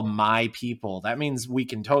are all my people. That means we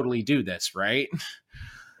can totally do this, right?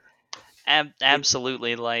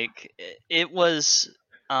 Absolutely. Like it was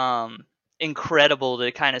incredible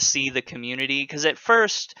to kind of see the community because at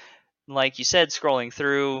first, like you said, scrolling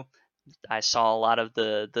through, I saw a lot of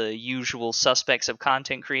the usual suspects of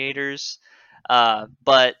content creators,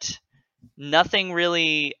 but nothing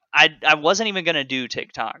really. I wasn't even gonna do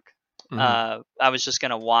TikTok. Mm-hmm. I was just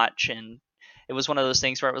gonna watch, and it was one of those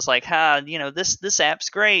things where it was like, this app's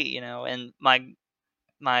great, and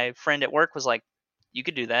my friend at work was like, you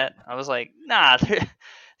could do that. I was like, nah,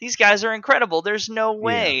 these guys are incredible. There's no Yeah.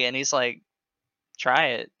 way. And he's like, try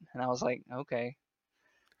it. And I was like, okay.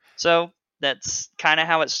 So that's kind of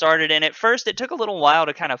how it started. And at first, it took a little while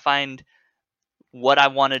to kind of find what I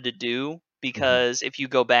wanted to do Mm-hmm. because if you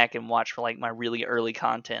go back and watch for like my really early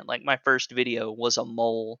content, like my first video was a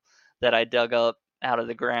mole that I dug up out of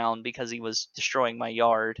the ground because he was destroying my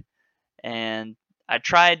yard. And I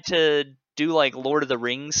tried to do like Lord of the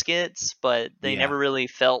Rings skits, but they Yeah. never really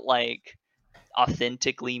felt like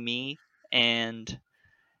authentically me, and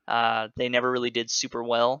they never really did super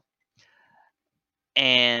well.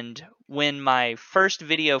 And when my first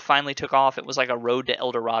video finally took off, it was like a Road to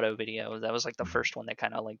El Dorado video. That was like the first one that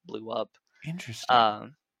kind of like blew up. Interesting.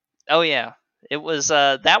 Um, oh yeah, it was.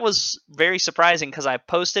 That was very surprising because I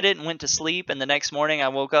posted it and went to sleep, and the next morning I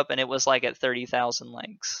woke up and it was like at 30,000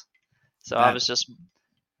 likes. So I was That's just,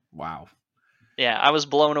 wow. yeah, I was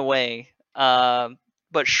blown away.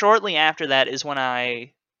 But shortly after that is when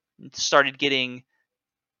I started getting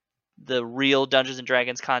the real Dungeons and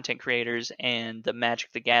Dragons content creators and the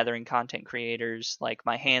Magic the Gathering content creators, like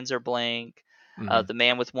My Hands Are Blank, Mm-hmm. the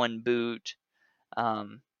Man with One Boot.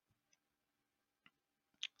 Um,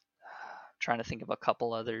 trying to think of a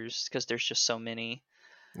couple others because there's just so many.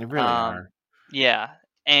 They really Um, are. yeah,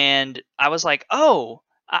 and I was like, oh,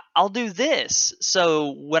 I'll do this.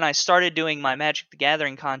 So when I started doing my Magic the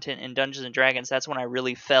Gathering content in Dungeons and Dragons, that's when I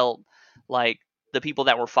really felt like the people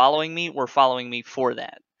that were following me for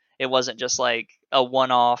that. It wasn't just like a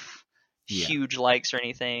one-off, Yeah. huge likes or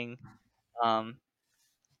anything. Um,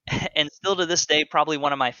 and still to this day, probably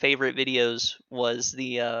one of my favorite videos was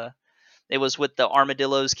it was with the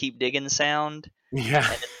armadillos keep digging sound.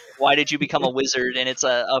 Yeah. And it's like, why did you become a wizard? And it's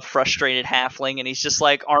a frustrated halfling, and he's just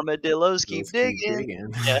like, armadillos keep Let's keep digging.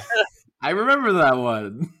 digging. Yeah, I remember that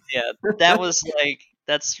one. yeah, that was like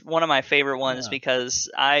that's one of my favorite ones Yeah. because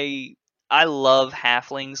I love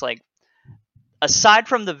halflings. Like aside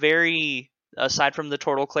from the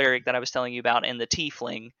turtle cleric that I was telling you about and the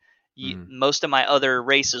tiefling, Mhm. most of my other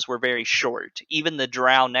races were very short. Even the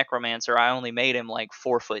drow necromancer, I only made him like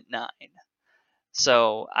 4'9".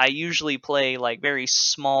 So I usually play like very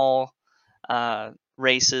small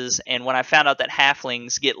races, and when I found out that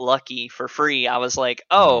halflings get lucky for free, I was like,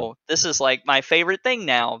 Mhm. oh, this is like my favorite thing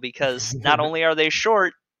now because not only are they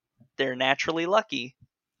short, they're naturally lucky.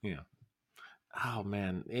 Yeah. Oh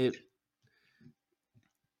man, it.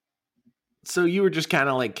 So you were just kind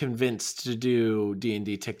of like convinced to do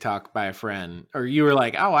D&D TikTok by a friend, or you were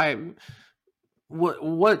like, "Oh,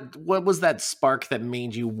 what was that spark that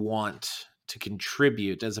made you want to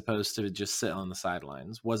contribute as opposed to just sit on the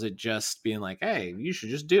sidelines? Was it just being like, "Hey, you should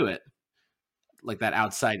just do it," like that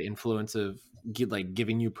outside influence of like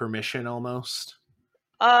giving you permission almost?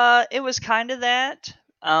 It was kind of that.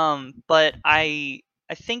 But I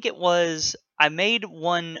think it was I made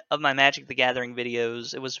one of my Magic the Gathering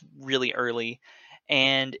videos. It was really early,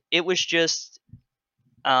 and it was just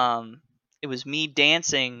um it was me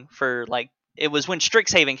dancing for like it was when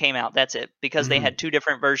Strixhaven came out. That's it, because they Mhm. had two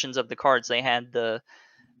different versions of the cards. They had the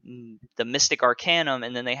Mystic Arcanum,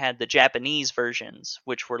 and then they had the Japanese versions,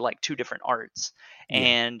 which were like two different arts. Yeah.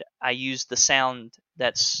 And I used the sound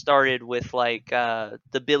that started with like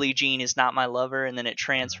the Billie Jean is not my lover, and then it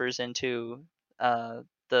transfers into uh,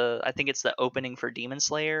 I think it's the opening for Demon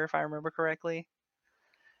Slayer, if I remember correctly.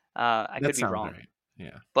 I That could be sounds wrong, right.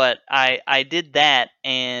 Yeah. but I did that,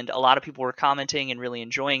 and a lot of people were commenting and really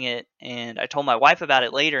enjoying it. And I told my wife about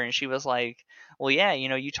it later, and she was like, "Well, yeah,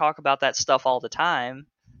 you talk about that stuff all the time.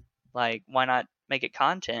 Like, why not make it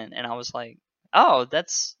content?" And I was like, "Oh,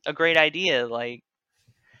 that's a great idea. Like,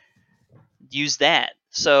 use that."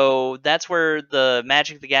 So that's where the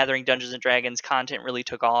Magic the Gathering Dungeons and Dragons content really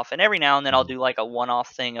took off. And every now and then I'll Mhm. do like a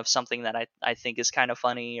one-off thing of something that I think is kind of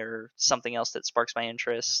funny or something else that sparks my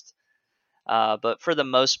interest. But for the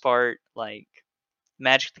most part, like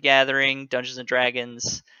Magic the Gathering, Dungeons and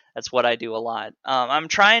Dragons, that's what I do a lot. I'm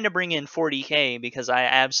trying to bring in 40k because I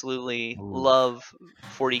absolutely Oof. love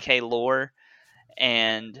 40k lore,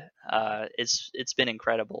 and it's been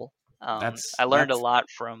incredible. That's I learned a that's lot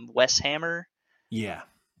from Wes Hammer, yeah.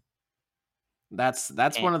 That's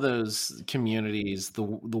and one of those communities, the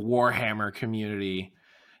Warhammer community.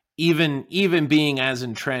 Even being as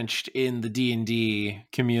entrenched in the D&D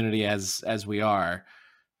community as we are,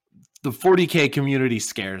 the 40k community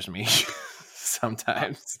scares me uh,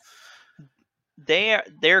 sometimes.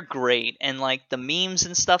 they're great, and like the memes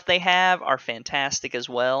and stuff they have are fantastic as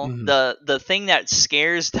well. Mhm. The thing that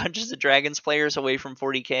scares Dungeons and Dragons players away from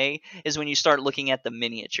 40k is when you start looking at the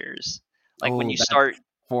miniatures. Like Oh, that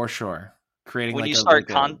for sure. Creating when like you a start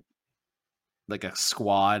con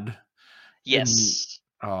squad and yes.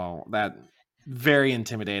 that very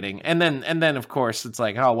intimidating. And then of course it's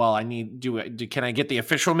like, oh well, I need can I get the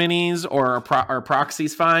official minis, or are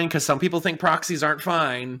proxies fine? Because some people think proxies aren't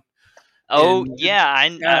fine. Oh And yeah,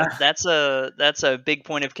 yeah. that's a big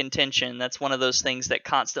point of contention. That's one of those things that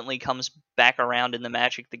constantly comes back around in the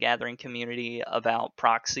Magic the Gathering community about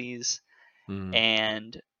proxies. Mm,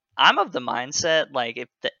 And I'm of the mindset like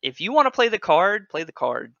if you want to play the card, play the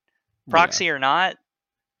card. yeah. Proxy or not,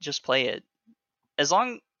 just play it. As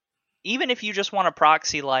long Even if you just want to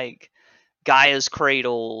proxy like Gaia's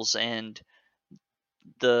Cradles and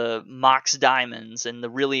the Mox Diamonds and the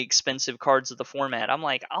really expensive cards of the format, I'm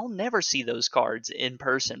like, I'll never see those cards in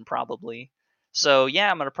person probably. So yeah,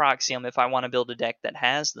 I'm gonna proxy them if I want to build a deck that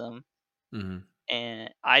has them. Mhm.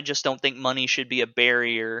 And I just don't think money should be a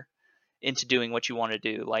barrier into doing what you want to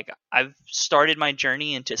do. Like I've started my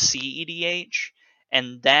journey into CEDH,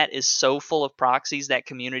 and that is so full of proxies. That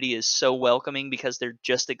community is so welcoming because they're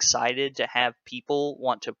just excited to have people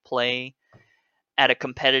want to play at a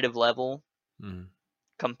competitive level. Mhm.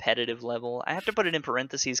 Competitive level. I have to put it in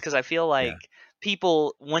parentheses because I feel Yeah. like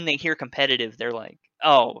people, when they hear competitive, they're like,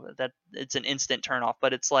 oh, that it's an instant turnoff.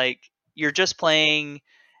 But it's like you're just playing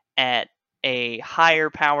at a higher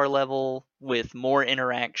power level with more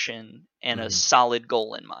interaction and a Mhm. solid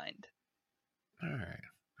goal in mind. All right.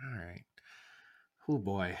 All right. Oh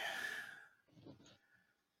boy.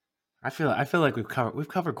 I feel like we've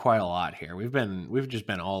covered quite a lot here. We've just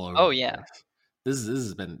been all over Oh the yeah. place. This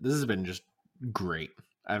has been just great.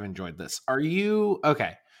 I've enjoyed this. Are you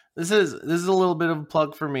okay? This is a little bit of a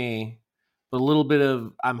plug for me, but a little bit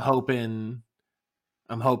of I'm hoping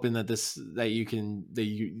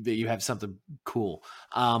that you have something cool.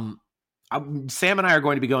 Sam and I are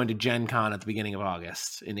going to be going to Gen Con at the beginning of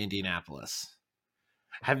August in Indianapolis.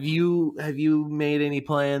 Have you made any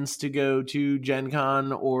plans to go to Gen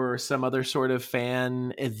Con or some other sort of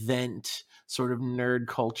fan event, sort of nerd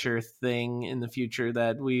culture thing in the future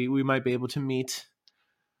that we might be able to meet?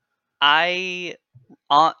 I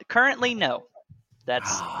currently no. That's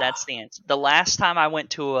Ah, the answer. The last time I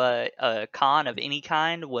went to a con of any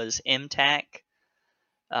kind was MTAC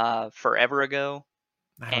forever ago,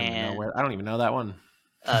 and I don't even know that one.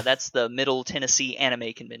 that's the Middle Tennessee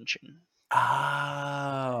Anime Convention.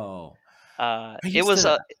 Oh, I It used was to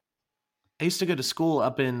a I used to go to school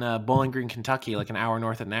up in Bowling Green, Kentucky, like an hour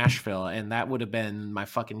north of Nashville, and that would have been my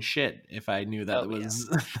fucking shit if I knew that oh it yeah. was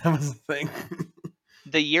that was a thing.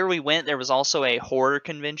 The year we went, there was also a horror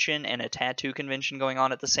convention and a tattoo convention going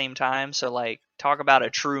on at the same time. So, like, talk about a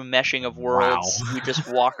true meshing of Wow. worlds. You just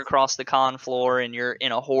walk across the con floor and you're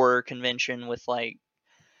in a horror convention with, like,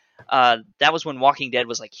 that was when Walking Dead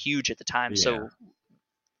was, like, huge at the time. Yeah. So,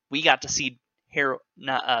 we got to see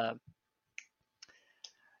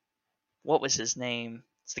what was his name?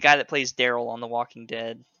 It's the guy that plays Daryl on The Walking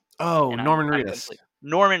Dead. Oh, And Norman I'm Reedus. complete.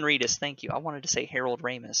 Norman Reedus, thank you. I wanted to say Harold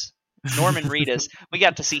Ramis. Norman Reedus, we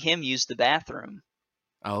got to see him use the bathroom.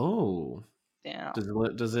 Oh, Yeah.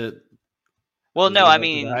 does it Well, does it no, live I up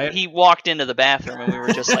to the mean, hype? he walked into the bathroom and we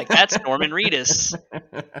were just like, "That's Norman Reedus."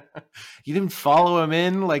 You didn't follow him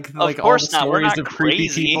in Of like all the course not. We're stories not of creepy crazy.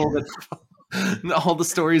 people that all the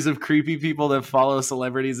stories of creepy people that follow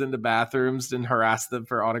celebrities into bathrooms and harass them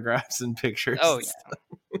for autographs and pictures. Oh yeah.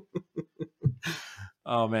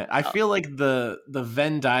 Oh man, I Uh, feel like the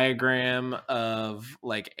Venn diagram of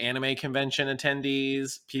like anime convention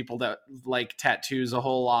attendees, people that like tattoos a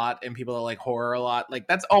whole lot and people that like horror a lot, like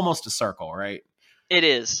that's almost a circle, right? it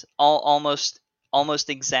is almost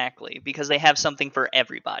exactly because they have something for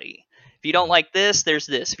everybody. If you don't Mm, like this, there's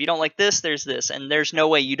this. If you don't like this, there's this, and there's no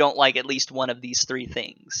way you don't like at least one of these three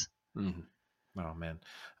things. mhm. Oh man.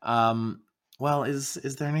 Um well, is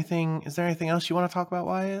there anything else you want to talk about,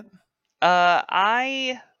 Wyatt?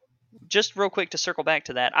 I just real quick to circle back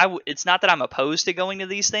to that. It's not that I'm opposed to going to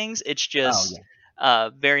these things. It's Oh just yeah.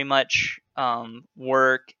 very much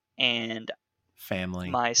work, and Family.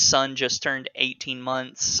 my son just turned 18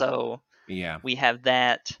 months, so Yeah. we have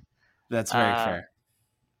that. That's very Uh, fair.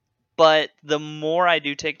 but the more I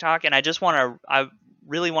do TikTok, and I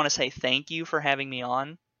really want to say thank you for having me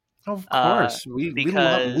on, Of uh, course. We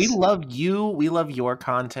because love you. We love your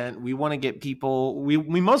content. We want to get people we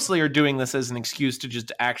mostly are doing this as an excuse to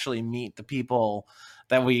just actually meet the people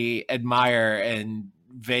that we admire and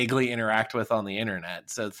vaguely interact with on the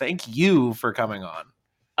internet. So thank you for coming on.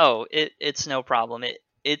 oh, it's no problem.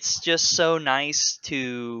 It's just so nice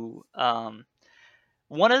to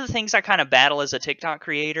one of the things I kind of battle as a TikTok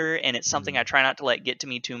creator, and it's something I Mm, try not to let get to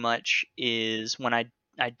me too much, is when I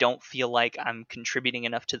don't feel like I'm contributing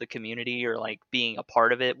enough to the community or like being a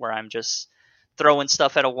part of it, where I'm just throwing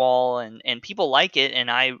stuff at a wall, and people like it, and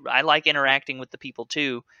I like interacting with the people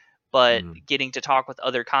too, but mm, getting to talk with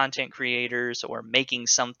other content creators or making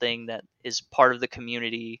something that is part of the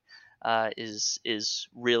community is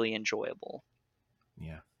really enjoyable.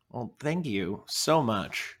 yeah. Well, thank you so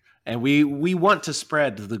much. And we want to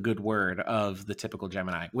spread the good word of the typical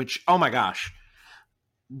Gemini, which oh my gosh,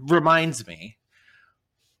 reminds me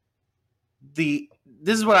the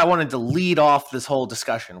this is what I wanted to lead off this whole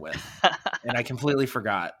discussion with, and I completely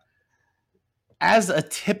forgot. As a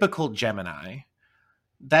typical Gemini,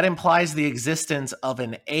 that implies the existence of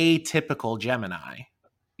an atypical Gemini.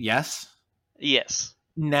 Yes? Yes.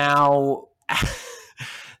 Now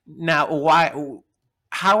now why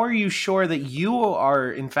how are you sure that you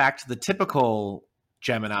are in fact the typical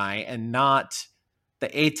Gemini and not the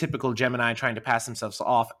atypical Gemini trying to pass themselves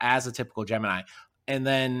off as a typical Gemini? And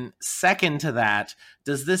then second to that,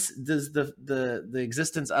 does the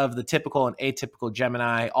existence of the typical and atypical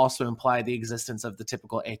Gemini also imply the existence of the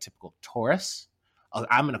typical atypical Taurus?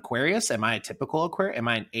 I'm an Aquarius. Am I a typical Aquarius? Am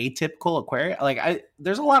I an atypical Aquarius? Like I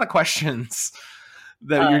there's a lot of questions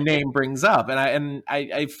that your name brings up, and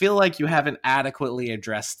I feel like you haven't adequately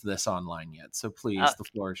addressed this online yet. So please, the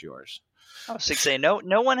floor is yours. I was saying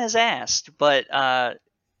no one has asked, but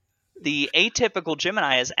the atypical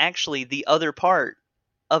Gemini is actually the other part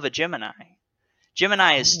of a Gemini.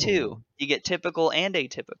 Gemini is two. You get typical and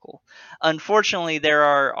atypical. Unfortunately, there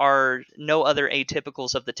are no other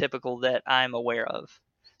atypicals of the typical that I'm aware of.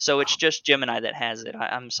 So it's just Gemini that has it.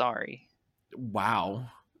 I'm sorry. Wow.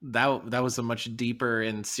 That was a much deeper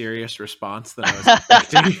and serious response than I was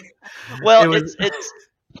expecting. Well, it's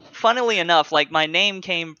funnily enough, like my name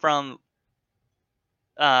came from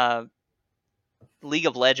League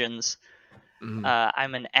of Legends.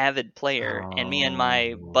 I'm an avid player, and me and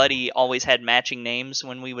my buddy always had matching names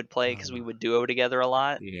when we would play because we would duo together a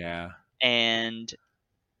lot. Yeah. And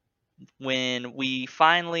when we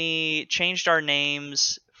finally changed our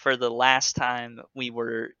names for the last time, we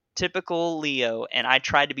were typical Leo, and I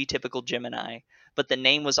tried to be typical Gemini, but the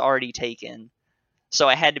name was already taken. So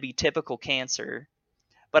I had to be typical Cancer.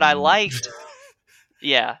 But I liked,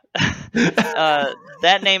 yeah.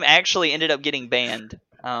 That name actually ended up getting banned.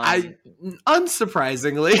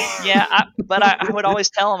 Unsurprisingly. Yeah, but I would always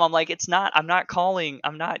tell him, I'm like, I'm not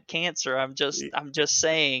Cancer. I'm just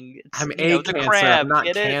saying, it's, I'm the Cancer. crab. I'm not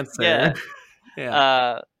Get Cancer. It?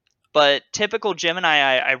 Yeah. But typical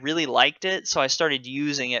Gemini, I really liked it, so I started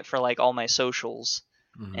using it for like all my socials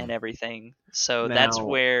and everything. So that's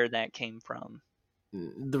where that came from.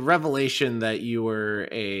 The revelation that you were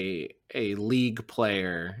a League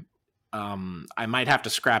player, I might have to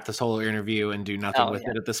scrap this whole interview and do nothing with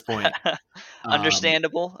it at this point.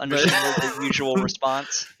 Understandable. The usual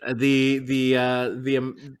response.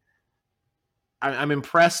 I'm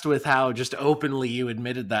impressed with how just openly you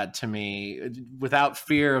admitted that to me without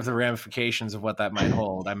fear of the ramifications of what that might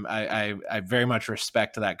hold. I very much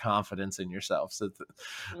respect that confidence in yourself. So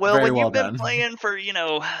when you've been playing for,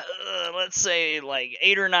 let's say like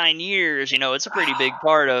 8 or 9 years, it's a pretty big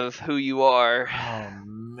part of who you are.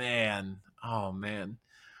 Oh man.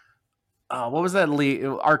 What was that?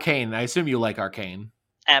 Arcane. I assume you like Arcane.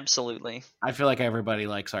 Absolutely. I feel like everybody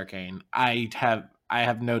likes Arcane. I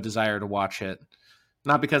have no desire to watch it.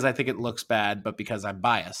 Not because I think it looks bad, but because I'm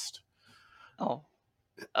biased. Oh.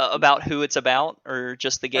 About who it's about, or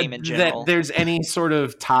just the game in general? That there's any sort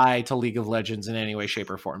of tie to League of Legends in any way, shape,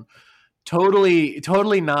 or form.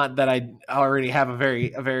 Totally not that I already have a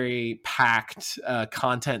very packed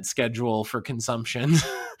content schedule for consumption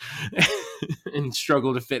and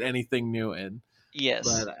struggle to fit anything new in.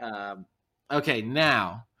 Yes. But okay,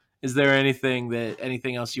 now, is there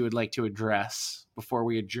anything else you would like to address before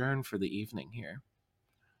we adjourn for the evening here?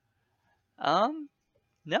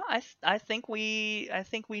 No, I think we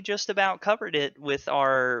just about covered it with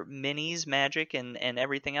our minis, magic, and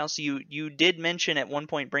everything else. You did mention at one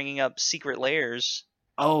point bringing up secret lairs.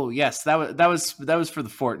 Oh yes, that was for the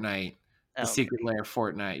Fortnite, the secret lair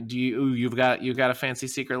Fortnite. Do you've got a fancy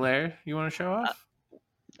secret lair you want to show off?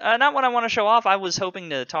 Not what I want to show off. I was hoping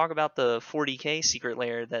to talk about the 40K secret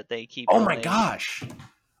lair that they keep. Oh my gosh,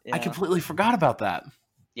 yeah. I completely forgot about that.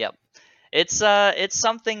 Yep, it's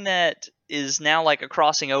something that is now like a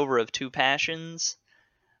crossing over of two passions,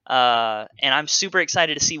 and I'm super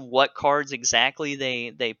excited to see what cards exactly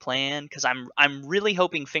they plan, because I'm really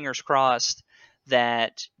hoping, fingers crossed,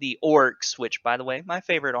 that the orcs, which by the way, my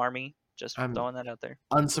favorite army, just throwing that out there.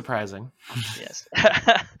 Unsurprising. Yes.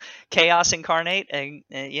 Chaos incarnate,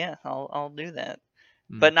 yeah, I'll do that,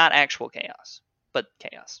 but not actual chaos, but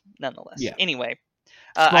chaos nonetheless. Yeah. Anyway,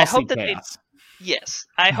 I hope that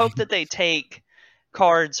I hope that they take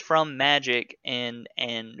cards from Magic and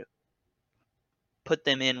put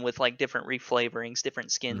them in with like different reflavorings,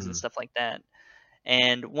 different skins and stuff like that.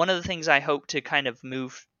 And one of the things I hope to kind of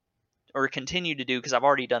move or continue to do, because I've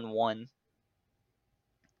already done one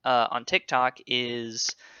on TikTok,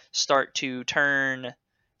 is start to turn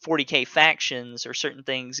 40K factions or certain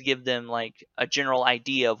things, give them like a general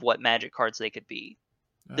idea of what Magic cards they could be.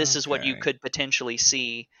 This is what you could potentially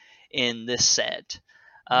see in this set.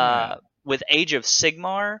 With Age of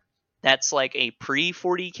Sigmar, that's like a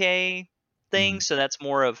pre-40K thing, so that's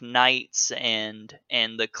more of knights and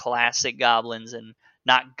the classic goblins, and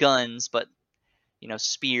not guns, but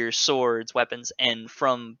spears, swords, weapons. And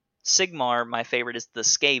from Sigmar, my favorite is the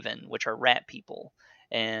Skaven, which are rat people.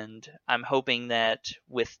 And I'm hoping that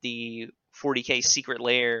with the 40K secret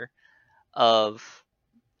lair of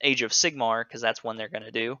Age of Sigmar, because that's one they're going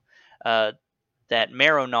to do, that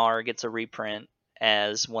Maronar gets a reprint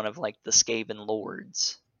as one of like the Skaven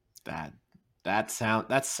lords. That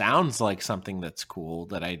sounds like something that's cool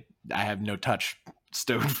that I have no touch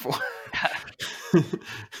stoned for.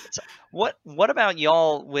 So what about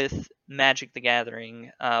y'all with Magic the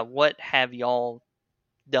Gathering? What have y'all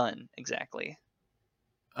done exactly?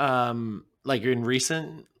 Like in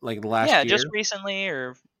recent, like the Yeah, last just year. recently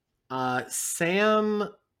or Sam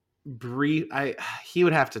he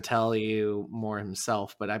would have to tell you more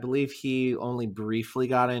himself, but I believe he only briefly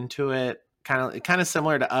got into it, kind of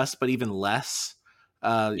similar to us, but even less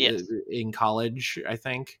yes. in college, I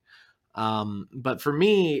think. But for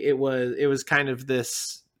me, it was kind of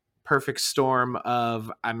this perfect storm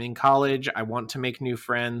of I'm in college, I want to make new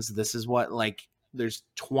friends. This is what, like, there's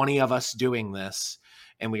 20 of us doing this,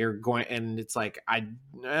 and we are going, and it's like I'm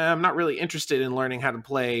not really interested in learning how to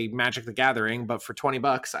play Magic the Gathering, but for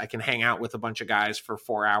 $20 I can hang out with a bunch of guys for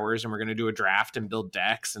 4 hours, and we're going to do a draft and build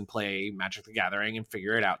decks and play Magic the Gathering and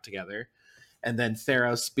figure it out together. And then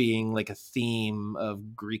Theros being like a theme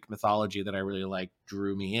of Greek mythology that I really like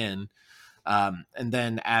drew me in. And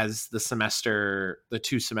then as the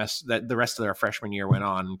 2 semesters, that the rest of their freshman year went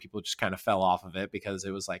on, people just kind of fell off of it because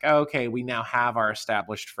it was like, oh, okay, we now have our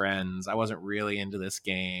established friends. I wasn't really into this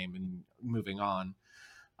game and moving on.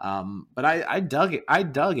 But I dug it. I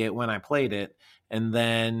dug it when I played it. And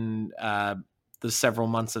then the several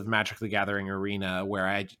months of Magic the Gathering Arena where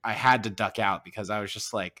I had to duck out because I was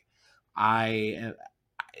just like, I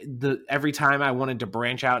every time I wanted to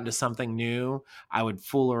branch out into something new, I would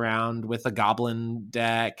fool around with a goblin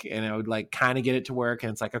deck and I would like kind of get it to work.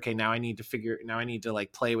 And it's like, okay, now I need to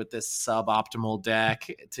like play with this suboptimal deck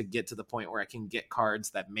to get to the point where I can get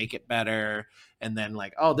cards that make it better. And then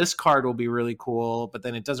like, oh, this card will be really cool, but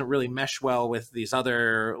then it doesn't really mesh well with these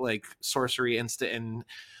other like sorcery instant. And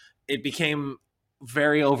it became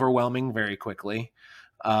very overwhelming very quickly.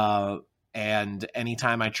 And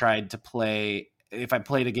anytime I tried to play, if I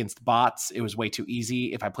played against bots, it was way too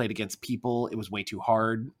easy. If I played against people, it was way too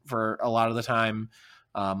hard for a lot of the time.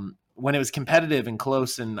 When it was competitive and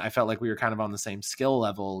close and I felt like we were kind of on the same skill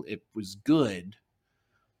level, it was good,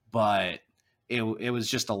 but it was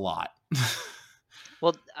just a lot.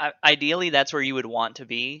 Well, ideally, that's where you would want to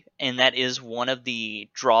be, and that is one of the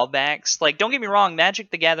drawbacks. Like, don't get me wrong, Magic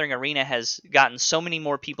the Gathering Arena has gotten so many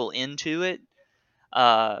more people into it,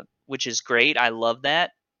 which is great. I love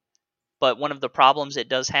that. But one of the problems it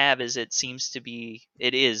does have is it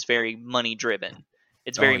is very money driven.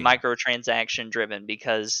 It's Oh very yeah. microtransaction driven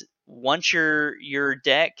because once your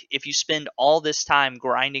deck, if you spend all this time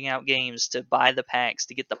grinding out games to buy the packs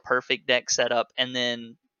to get the perfect deck set up, and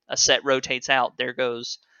then a set rotates out, there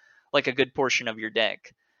goes like a good portion of your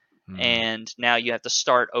deck. Hmm. And now you have to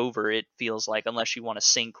start over, it feels like, unless you want to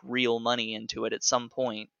sink real money into it at some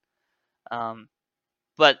point. Um,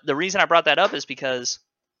 but the reason I brought that up is because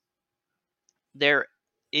there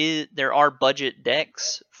there are budget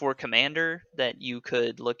decks for Commander that you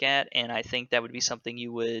could look at, and I think that would be something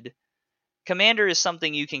you would. Commander is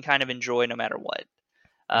something you can kind of enjoy no matter what.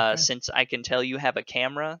 Okay. Since I can tell you have a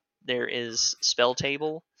camera, there is Spell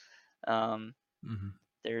Table. Um, Hmm.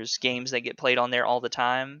 there's games that get played on there all the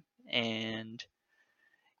time, and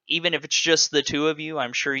even if it's just the two of you,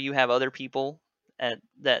 I'm sure you have other people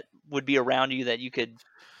that would be around you that you could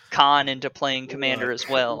con into playing Commander Look, as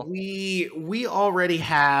well. we already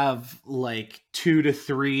have like 2 to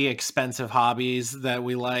 3 expensive hobbies that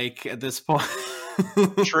we like at this point.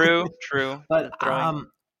 True, true. But Throwing.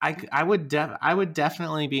 I would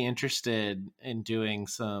definitely be interested in doing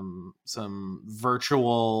some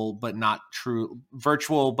virtual but not true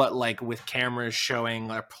virtual but like with cameras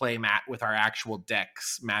showing a play mat with our actual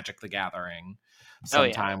decks Magic the Gathering Oh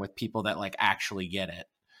yeah. sometime with people that like actually get it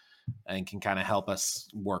and can kind of help us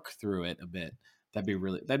work through it a bit. That'd be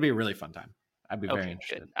a really fun time. I'd be very Okay, good.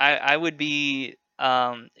 interested. I would be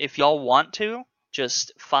if y'all want to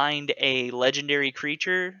just find a legendary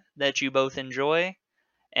creature that you both enjoy,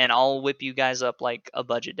 and I'll whip you guys up like a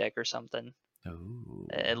budget deck or something.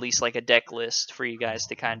 At Oh. least like a deck list for you guys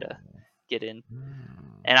to kind of get in,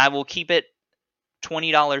 Hmm. and I will keep it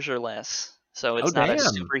 $20 or less. So Oh it's not a damn.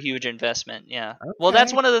 super huge investment. Yeah. Well,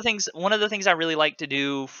 that's Okay. one of the things. One of the things I really like to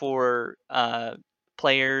do for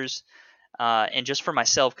players, and just for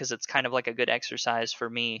myself, because it's kind of like a good exercise for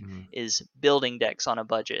me, Mhm. is building decks on a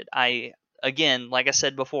budget. Again, like I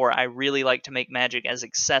said before, I really like to make Magic as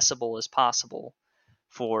accessible as possible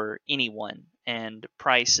for anyone, and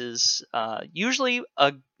price is usually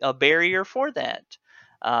a barrier for that.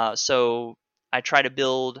 So I try to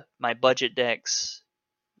build my budget decks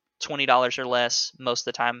 $20 or less most of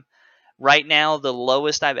the time. Right now, the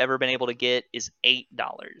lowest I've ever been able to get is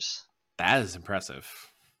 $8. That is impressive.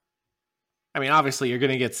 I mean, obviously, you're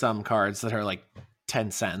going to get some cards that are like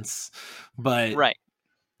 10 cents, but Right.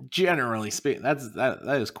 generally speaking,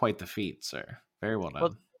 that is quite the feat, sir. Very well Well,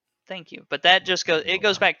 done. thank you. But that just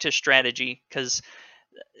goes back to strategy, because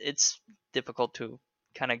it's difficult to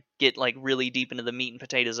kind of get like really deep into the meat and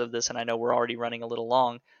potatoes of this, and I know we're already running a little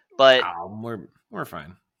long, but We're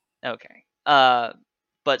fine. okay.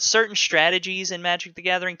 But certain strategies in Magic the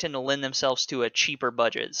Gathering tend to lend themselves to a cheaper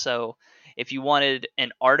budget. So if you wanted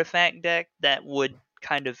an artifact deck, that would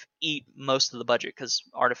kind of eat most of the budget, because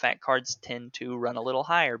artifact cards tend to run a little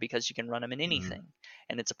higher because you can run them in anything,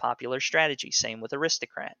 and it's a popular strategy. Same with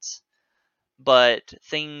aristocrats. But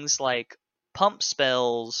things like pump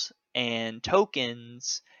spells and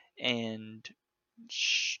tokens and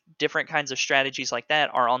different kinds of strategies like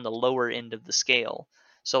that are on the lower end of the scale.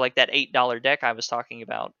 So like that $8 deck I was talking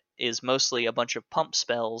about is mostly a bunch of pump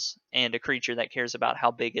spells and a creature that cares about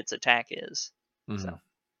how big its attack is. So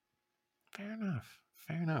fair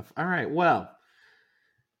enough. All right, well,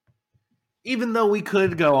 even though we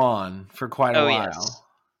could go on for quite a while, yes,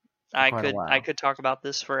 I could talk about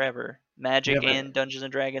this forever. Magic and Dungeons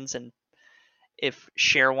and Dragons, and if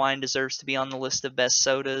Share Wine deserves to be on the list of best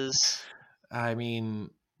sodas. I mean,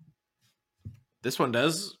 this one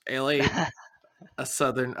does. LA, a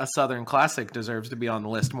southern classic, deserves to be on the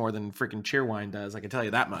list more than freaking Cheerwine does. I can tell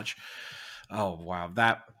you that much. Oh wow,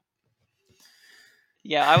 that.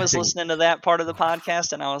 Yeah, I was listening to that part of the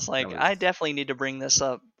podcast, and I was like, I definitely need to bring this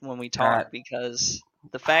up when we talk, because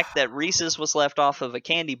the fact that Reese's was left off of a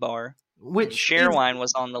candy bar, which Sharewine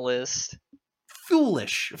was on the list.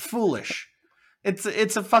 Foolish. It's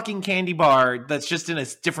a fucking candy bar that's just in a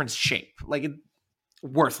different shape. Like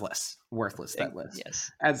worthless. That list.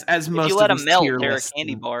 Yes. As most if you let of them melt, tier they're a lists,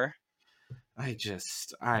 candy bar.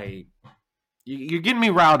 You're getting me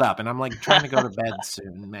riled up, and I'm like trying to go to bed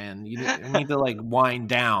soon, man. I need to like wind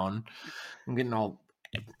down. I'm getting all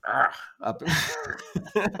up.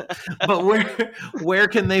 But where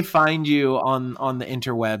can they find you on the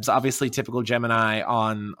interwebs? Obviously, Typical Gemini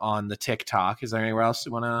on the TikTok. Is there anywhere else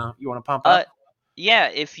you wanna pump up? Yeah,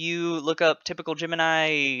 if you look up Typical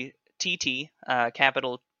Gemini TT,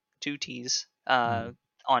 capital 2 T's,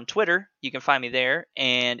 on Twitter, you can find me there.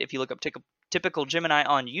 And if you look up Typical Gemini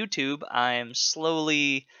on YouTube, I'm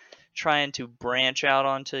slowly trying to branch out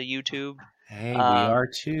onto YouTube. Hey, we are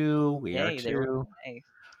too. Hey.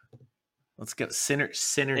 Let's get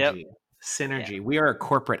synergy. Yep. Synergy. Yeah. We are a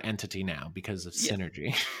corporate entity now because of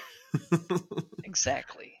synergy.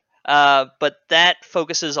 Exactly. But that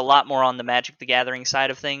focuses a lot more on the Magic the Gathering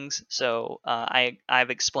side of things. So I've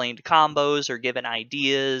explained combos or given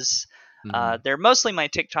ideas. They're mostly my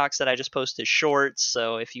TikToks that I just post as shorts.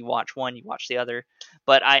 So if you watch one, you watch the other.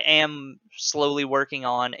 But I am slowly working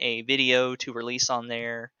on a video to release on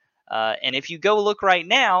there. And if you go look right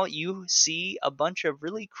now, you see a bunch of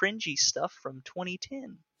really cringy stuff from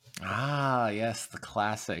 2010. Ah, yes, the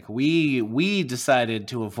classic. We decided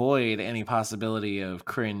to avoid any possibility of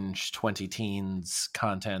cringe 20 teens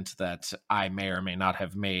content that I may or may not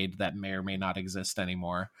have made, that may or may not exist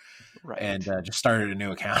anymore. Right. And just started a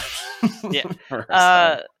new account. Yeah.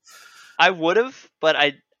 I would have, but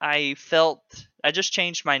I felt I just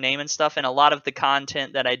changed my name and stuff, and a lot of the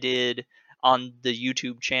content that I did on the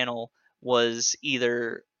YouTube channel was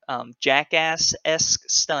either Jackass-esque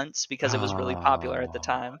stunts, because it was really popular at the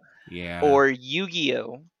time. Yeah. Or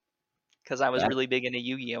Yu-Gi-Oh, because I was really big into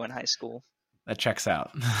Yu-Gi-Oh in high school. That checks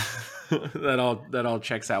out. that all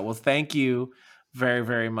checks out. Well, thank you very,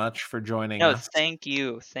 very much for joining us. Thank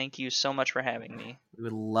you so much for having me. We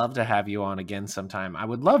would love to have you on again sometime. I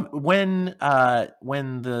would love when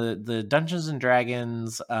the Dungeons and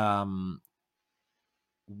Dragons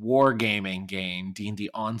wargaming game D&D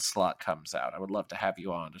Onslaught comes out. I would love to have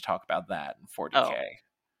you on to talk about that in 40K.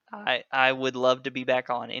 I would love to be back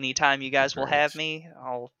on. Anytime you guys will have me,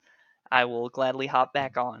 I will gladly hop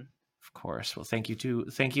back on. Of course. Well, thank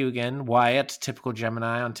you again, Wyatt, Typical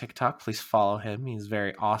Gemini on TikTok. Please follow him. He's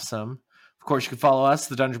very awesome. Of course, you can follow us,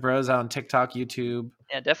 the Dungeon Bros, on TikTok, YouTube.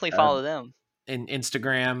 Yeah, definitely follow them. In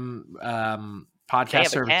Instagram, podcast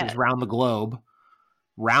services round the globe.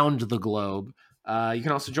 You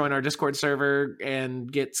can also join our Discord server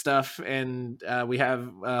and get stuff, and we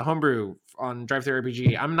have homebrew on Drive Thru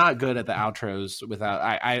RPG. I'm not good at the outros without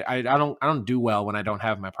I don't do well when I don't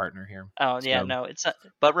have my partner here. Oh yeah, no, it's not,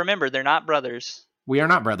 but remember, they're not brothers. We are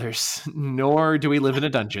not brothers, nor do we live in a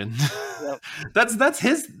dungeon. Yep. That's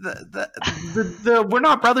his the we're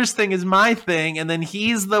not brothers thing is my thing, and then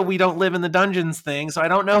he's the we don't live in the dungeons thing. So I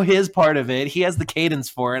don't know his part of it. He has the cadence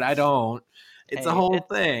for it. I don't. It's a whole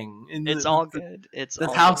thing. It's all good. This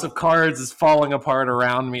house of cards is falling apart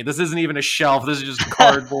around me. This isn't even a shelf. This is just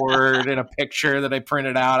cardboard and a picture that I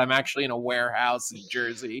printed out. I'm actually in a warehouse in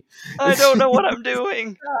Jersey. I don't know what I'm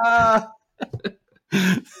doing.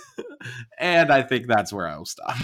 And I think that's where I'll stop.